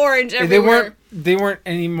 Just orange everywhere. They weren't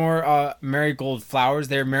any more marigold flowers.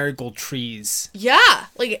 They were marigold trees. Yeah.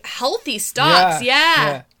 Like, healthy stalks.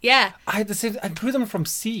 Yeah. I had the same. I grew them from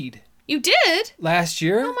seed. You did? Last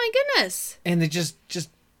year. Oh, my goodness. And they just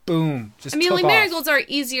boom. Just took like, off. marigolds are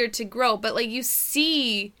easier to grow, but, like, you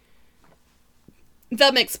see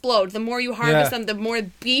them explode. The more you harvest them, the more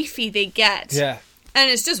beefy they get. Yeah.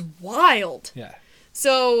 And it's just wild. Yeah.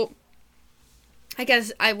 So, I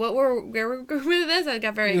guess where we're going with this, I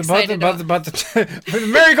got very excited. About the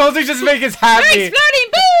marigolds are just make us happy.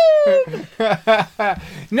 Exploding, boom!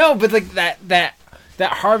 No, but like that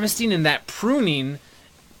harvesting and that pruning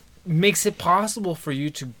makes it possible for you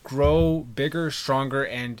to grow bigger, stronger,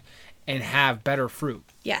 and have better fruit.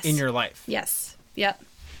 Yes. In your life. Yes. Yep.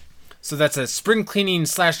 So that's a spring cleaning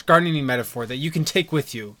 / gardening metaphor that you can take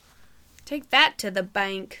with you. Take that to the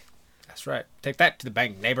bank. That's right. Take that to the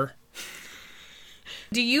bank, neighbor.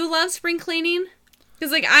 Do you love spring cleaning?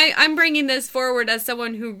 Because, like, I'm bringing this forward as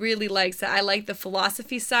someone who really likes it. I like the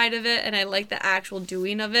philosophy side of it, and I like the actual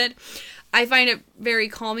doing of it. I find it very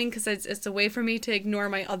calming because it's a way for me to ignore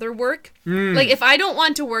my other work. Like, if I don't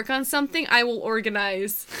want to work on something, I will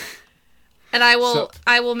organize. And I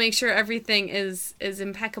will make sure everything is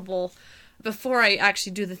impeccable before I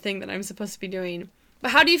actually do the thing that I'm supposed to be doing.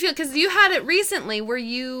 But how do you feel? Because you had it recently where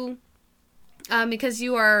you, because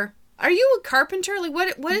you are you a carpenter? Like,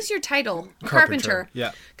 what is your title? Carpenter.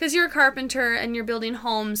 Yeah. Because you're a carpenter and you're building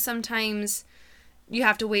homes. Sometimes you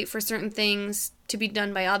have to wait for certain things to be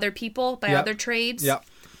done by other people, by other trades. Yeah.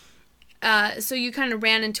 So you kind of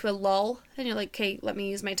ran into a lull, and you're like, okay, let me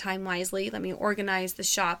use my time wisely. Let me organize the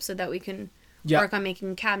shop so that we can work on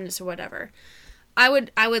making cabinets or whatever. I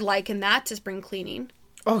would liken that to spring cleaning.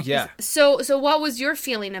 Oh, yeah. So what was your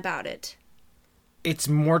feeling about it? It's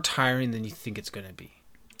more tiring than you think it's going to be.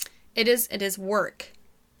 It is work.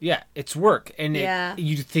 Yeah, it's work. And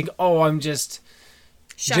you think, oh, I'm just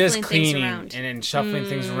Shuffling just things cleaning around. and then shuffling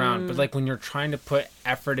things around. But like when you're trying to put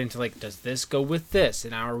effort into like, does this go with this?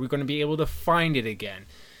 And are we going to be able to find it again?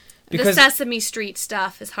 The Sesame Street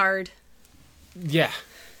stuff is hard. Yeah.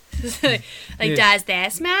 Like, Yeah. does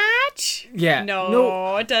this match? Yeah.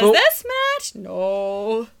 No. Does but this match?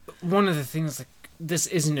 No. one of the things, like, this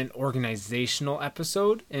isn't an organizational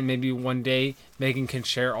episode, and maybe one day Megan can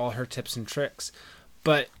share all her tips and tricks.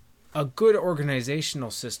 But a good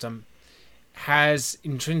organizational system has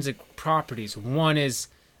intrinsic properties. One is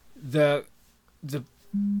the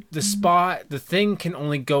spot, the thing can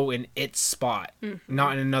only go in its spot,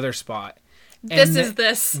 not in another spot. This is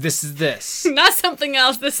this. This is this. Not something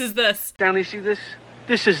else. This is this. Stanley, see this?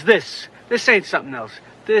 This is this. This ain't something else.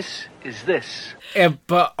 This is this.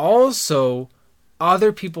 But also,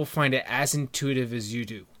 other people find it as intuitive as you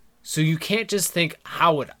do. So you can't just think,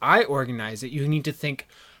 how would I organize it? You need to think,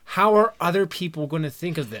 how are other people going to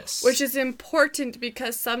think of this? Which is important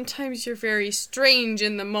because sometimes you're very strange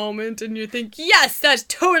in the moment and you think, yes, that's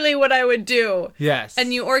totally what I would do. Yes.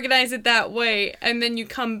 And you organize it that way. And then you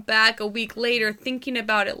come back a week later thinking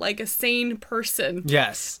about it like a sane person.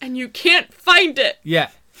 Yes. And you can't find it. Yeah.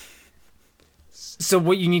 So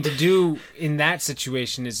what you need to do in that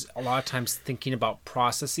situation is a lot of times thinking about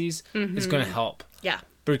processes is going to help. Yeah.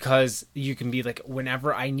 Because you can be like,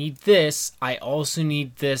 whenever I need this, I also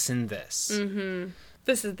need this and this.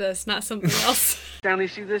 This is this, not something else. Stanley,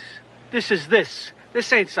 see this? This is this.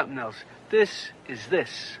 This ain't something else. This is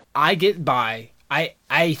this. I get by.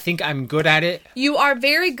 I think I'm good at it. You are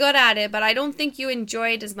very good at it, but I don't think you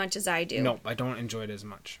enjoy it as much as I do. No, I don't enjoy it as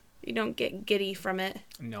much. You don't get giddy from it.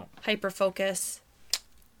 No. Hyper focus.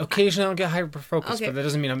 Occasionally I'll get hyper focused, Okay. but that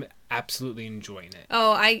doesn't mean I'm absolutely enjoying it.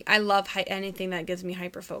 Oh, I love anything that gives me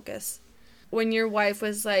hyper focus. When your wife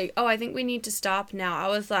was like, oh, I think we need to stop now, I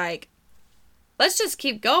was like, let's just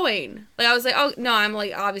keep going. Like, I was like, oh, no, I'm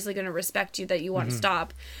like obviously going to respect you that you want to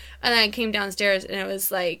stop. And then I came downstairs and it was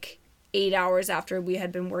like 8 hours after we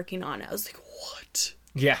had been working on it. I was like, what?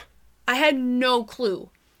 Yeah. I had no clue.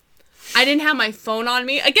 I didn't have my phone on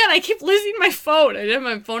me. Again, I keep losing my phone. I didn't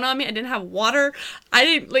have my phone on me. I didn't have water.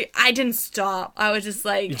 I didn't stop. I was just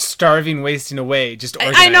like... You're starving, wasting away, just I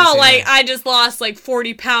organizing. know, like, I just lost like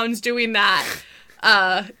 40 pounds doing that.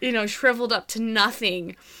 Shriveled up to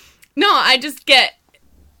nothing. No, I just get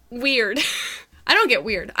weird. I don't get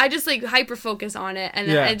weird. I just like hyper focus on it. And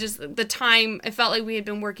Yeah. I just, the time, it felt like we had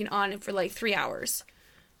been working on it for like 3 hours.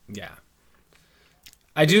 Yeah.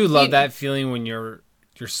 I do love that feeling when you're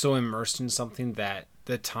so immersed in something that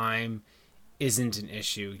the time isn't an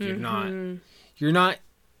issue. You're not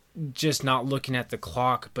just not looking at the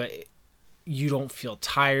clock, but you don't feel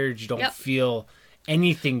tired. You don't feel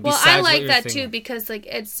anything Well, besides I what like you're that thinking. too because like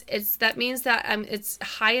it's that means that it's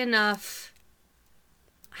high enough.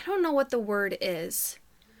 I don't know what the word is.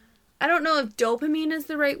 I don't know if dopamine is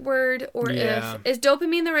the right word or Yeah. if is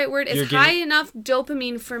dopamine the right word. You're It's high enough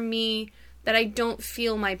dopamine for me that I don't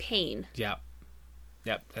feel my pain. Yep,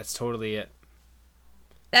 that's totally it.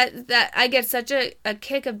 That I get such a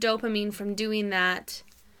kick of dopamine from doing that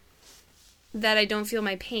I don't feel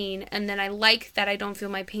my pain, and then I like that I don't feel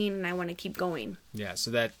my pain and I want to keep going. Yeah, so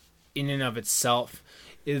that in and of itself,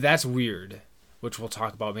 that's weird, which we'll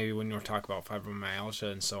talk about maybe when we'll talk about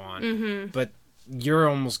fibromyalgia and so on. But you're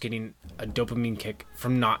almost getting a dopamine kick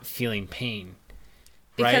from not feeling pain.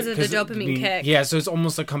 Because right? of the dopamine kick. Yeah, so it's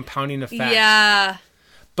almost a compounding effect. Yeah.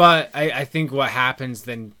 But I think what happens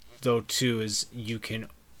then, though, too, is you can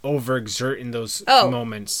overexert in those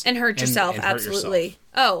moments. And hurt yourself, and hurt absolutely. yourself.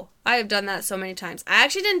 Oh, I have done that so many times. I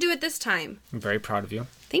actually didn't do it this time. I'm very proud of you.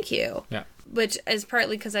 Thank you. Yeah. Which is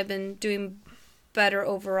partly because I've been doing better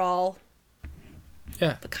overall.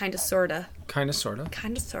 Yeah. But kind of, sort of. Kind of, sort of.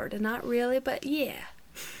 Kind of, sort of. Not really, but yeah.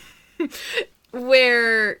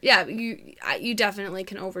 Where, yeah, you definitely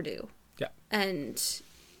can overdo. Yeah. And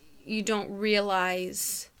you don't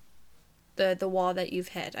realize the wall that you've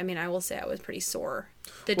hit. I mean, I will say I was pretty sore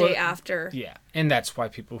the day after. Yeah. And that's why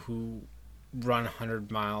people who run 100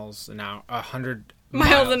 miles an hour, 100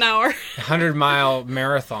 miles an hour. 100-mile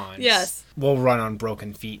marathons. Yes. Will run on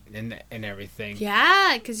broken feet and everything.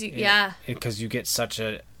 Yeah, because Because you get such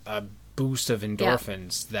a boost of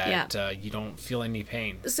endorphins that you don't feel any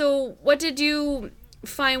pain. So what did you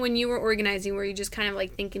find when you were organizing? Were you just kind of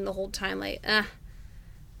like thinking the whole time like,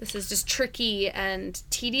 this is just tricky and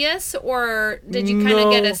tedious? Or did you kind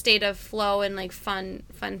of get a state of flow and like fun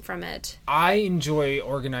from it? I enjoy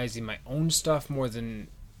organizing my own stuff more than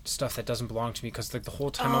stuff that doesn't belong to me, because like the whole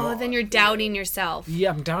time then you're doubting yourself. Yeah,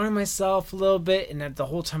 I'm doubting myself a little bit, and the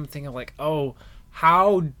whole time I'm thinking like, oh,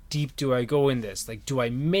 how deep do I go in this? Like, do I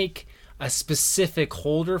make a specific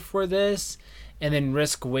holder for this and then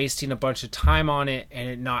risk wasting a bunch of time on it and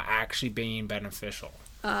it not actually being beneficial.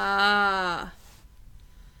 That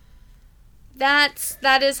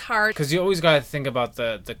is hard. Because you always got to think about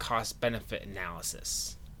the cost-benefit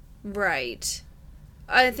analysis. Right.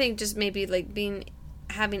 I think just maybe like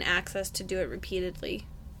having access to do it repeatedly.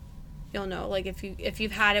 You'll know, like if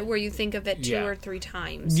you've had it where you think of it 2 or 3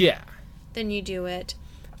 times. Yeah. Then you do it.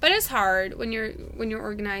 But it's hard when you're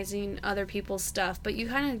organizing other people's stuff, but you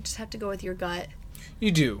kind of just have to go with your gut.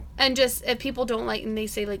 You do. And just, if people don't like, and they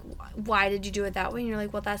say, like, why did you do it that way? And you're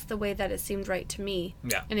like, well, that's the way that it seemed right to me.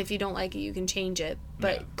 Yeah. And if you don't like it, you can change it.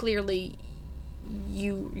 But clearly,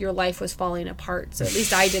 your life was falling apart, so at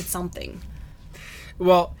least I did something.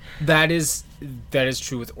 Well, that is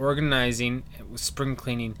true with organizing, with spring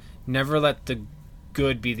cleaning. Never let the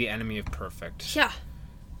good be the enemy of perfect. Yeah.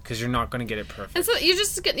 Because you're not going to get it perfect. And so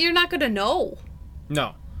you're not going to know.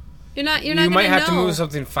 No. You're not you might have to move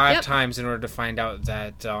something 5 times in order to find out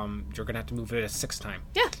that you're going to have to move it a 6th time.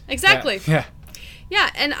 Yeah, exactly. Yeah. Yeah,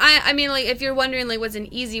 and I mean, like, if you're wondering, like, what's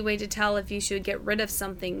an easy way to tell if you should get rid of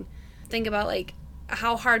something, think about, like,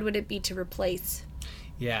 how hard would it be to replace?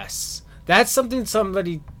 Yes. That's something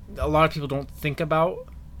a lot of people don't think about,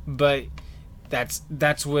 but that's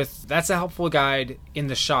a helpful guide in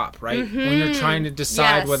the shop, right? Mm-hmm. When you're trying to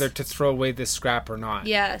decide whether to throw away this scrap or not.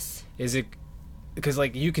 Yes. Is it, because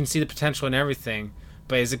like you can see the potential in everything,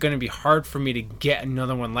 but is it going to be hard for me to get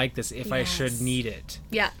another one like this if I should need it?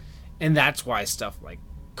 Yeah. And that's why stuff like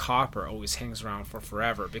copper always hangs around for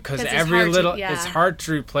forever, because it's hard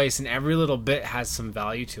to replace, and every little bit has some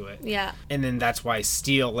value to it. Yeah. And then that's why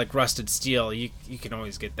steel, like rusted steel, you can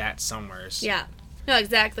always get that somewhere. Yeah. No,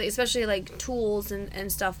 exactly. Especially like tools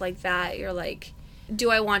and stuff like that. You're like, do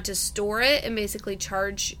I want to store it and basically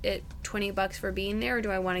charge it $20 for being there, or do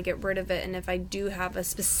I want to get rid of it? And if I do have a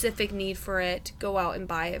specific need for it, go out and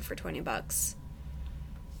buy it for $20.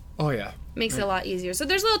 Oh yeah. Makes it a lot easier. So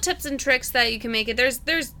there's little tips and tricks that you can make it.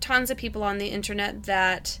 There's tons of people on the internet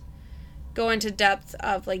that go into depth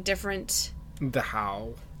of like different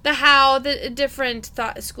the different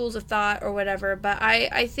schools of thought or whatever. But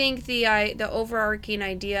I think the overarching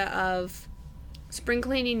idea of spring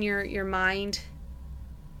cleaning your mind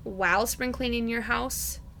while spring cleaning your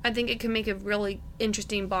house, I think it can make a really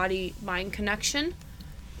interesting body-mind connection.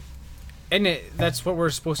 And that's what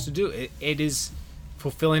we're supposed to do. It is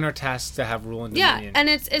fulfilling our tasks to have rule and dominion. Yeah, and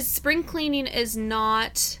it's spring cleaning is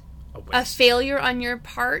not a failure on your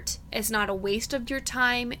part. It's not a waste of your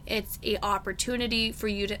time. It's an opportunity for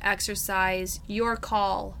you to exercise your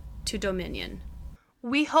call to dominion.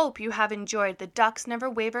 We hope you have enjoyed the Ducks Never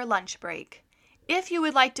Waver lunch break. If you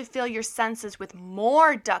would like to fill your senses with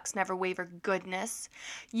more Ducks Never Waver goodness,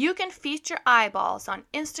 you can feast your eyeballs on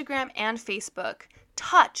Instagram and Facebook.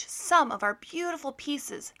 Touch some of our beautiful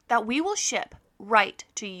pieces that we will ship right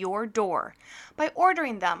to your door by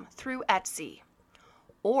ordering them through Etsy.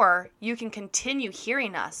 Or you can continue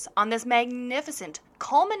hearing us on this magnificent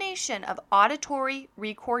culmination of auditory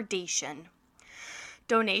recordation.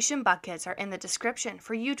 Donation buckets are in the description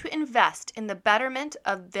for you to invest in the betterment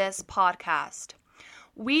of this podcast.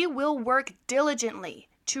 We will work diligently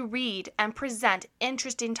to read and present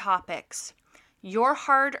interesting topics. Your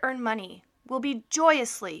hard-earned money will be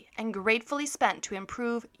joyously and gratefully spent to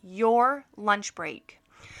improve your lunch break.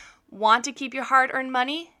 Want to keep your hard-earned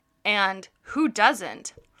money? And who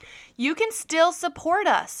doesn't? You can still support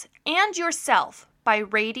us and yourself by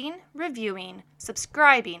rating, reviewing,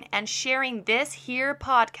 subscribing, and sharing this here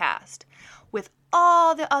podcast with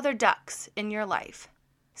all the other ducks in your life.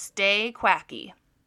 Stay quacky.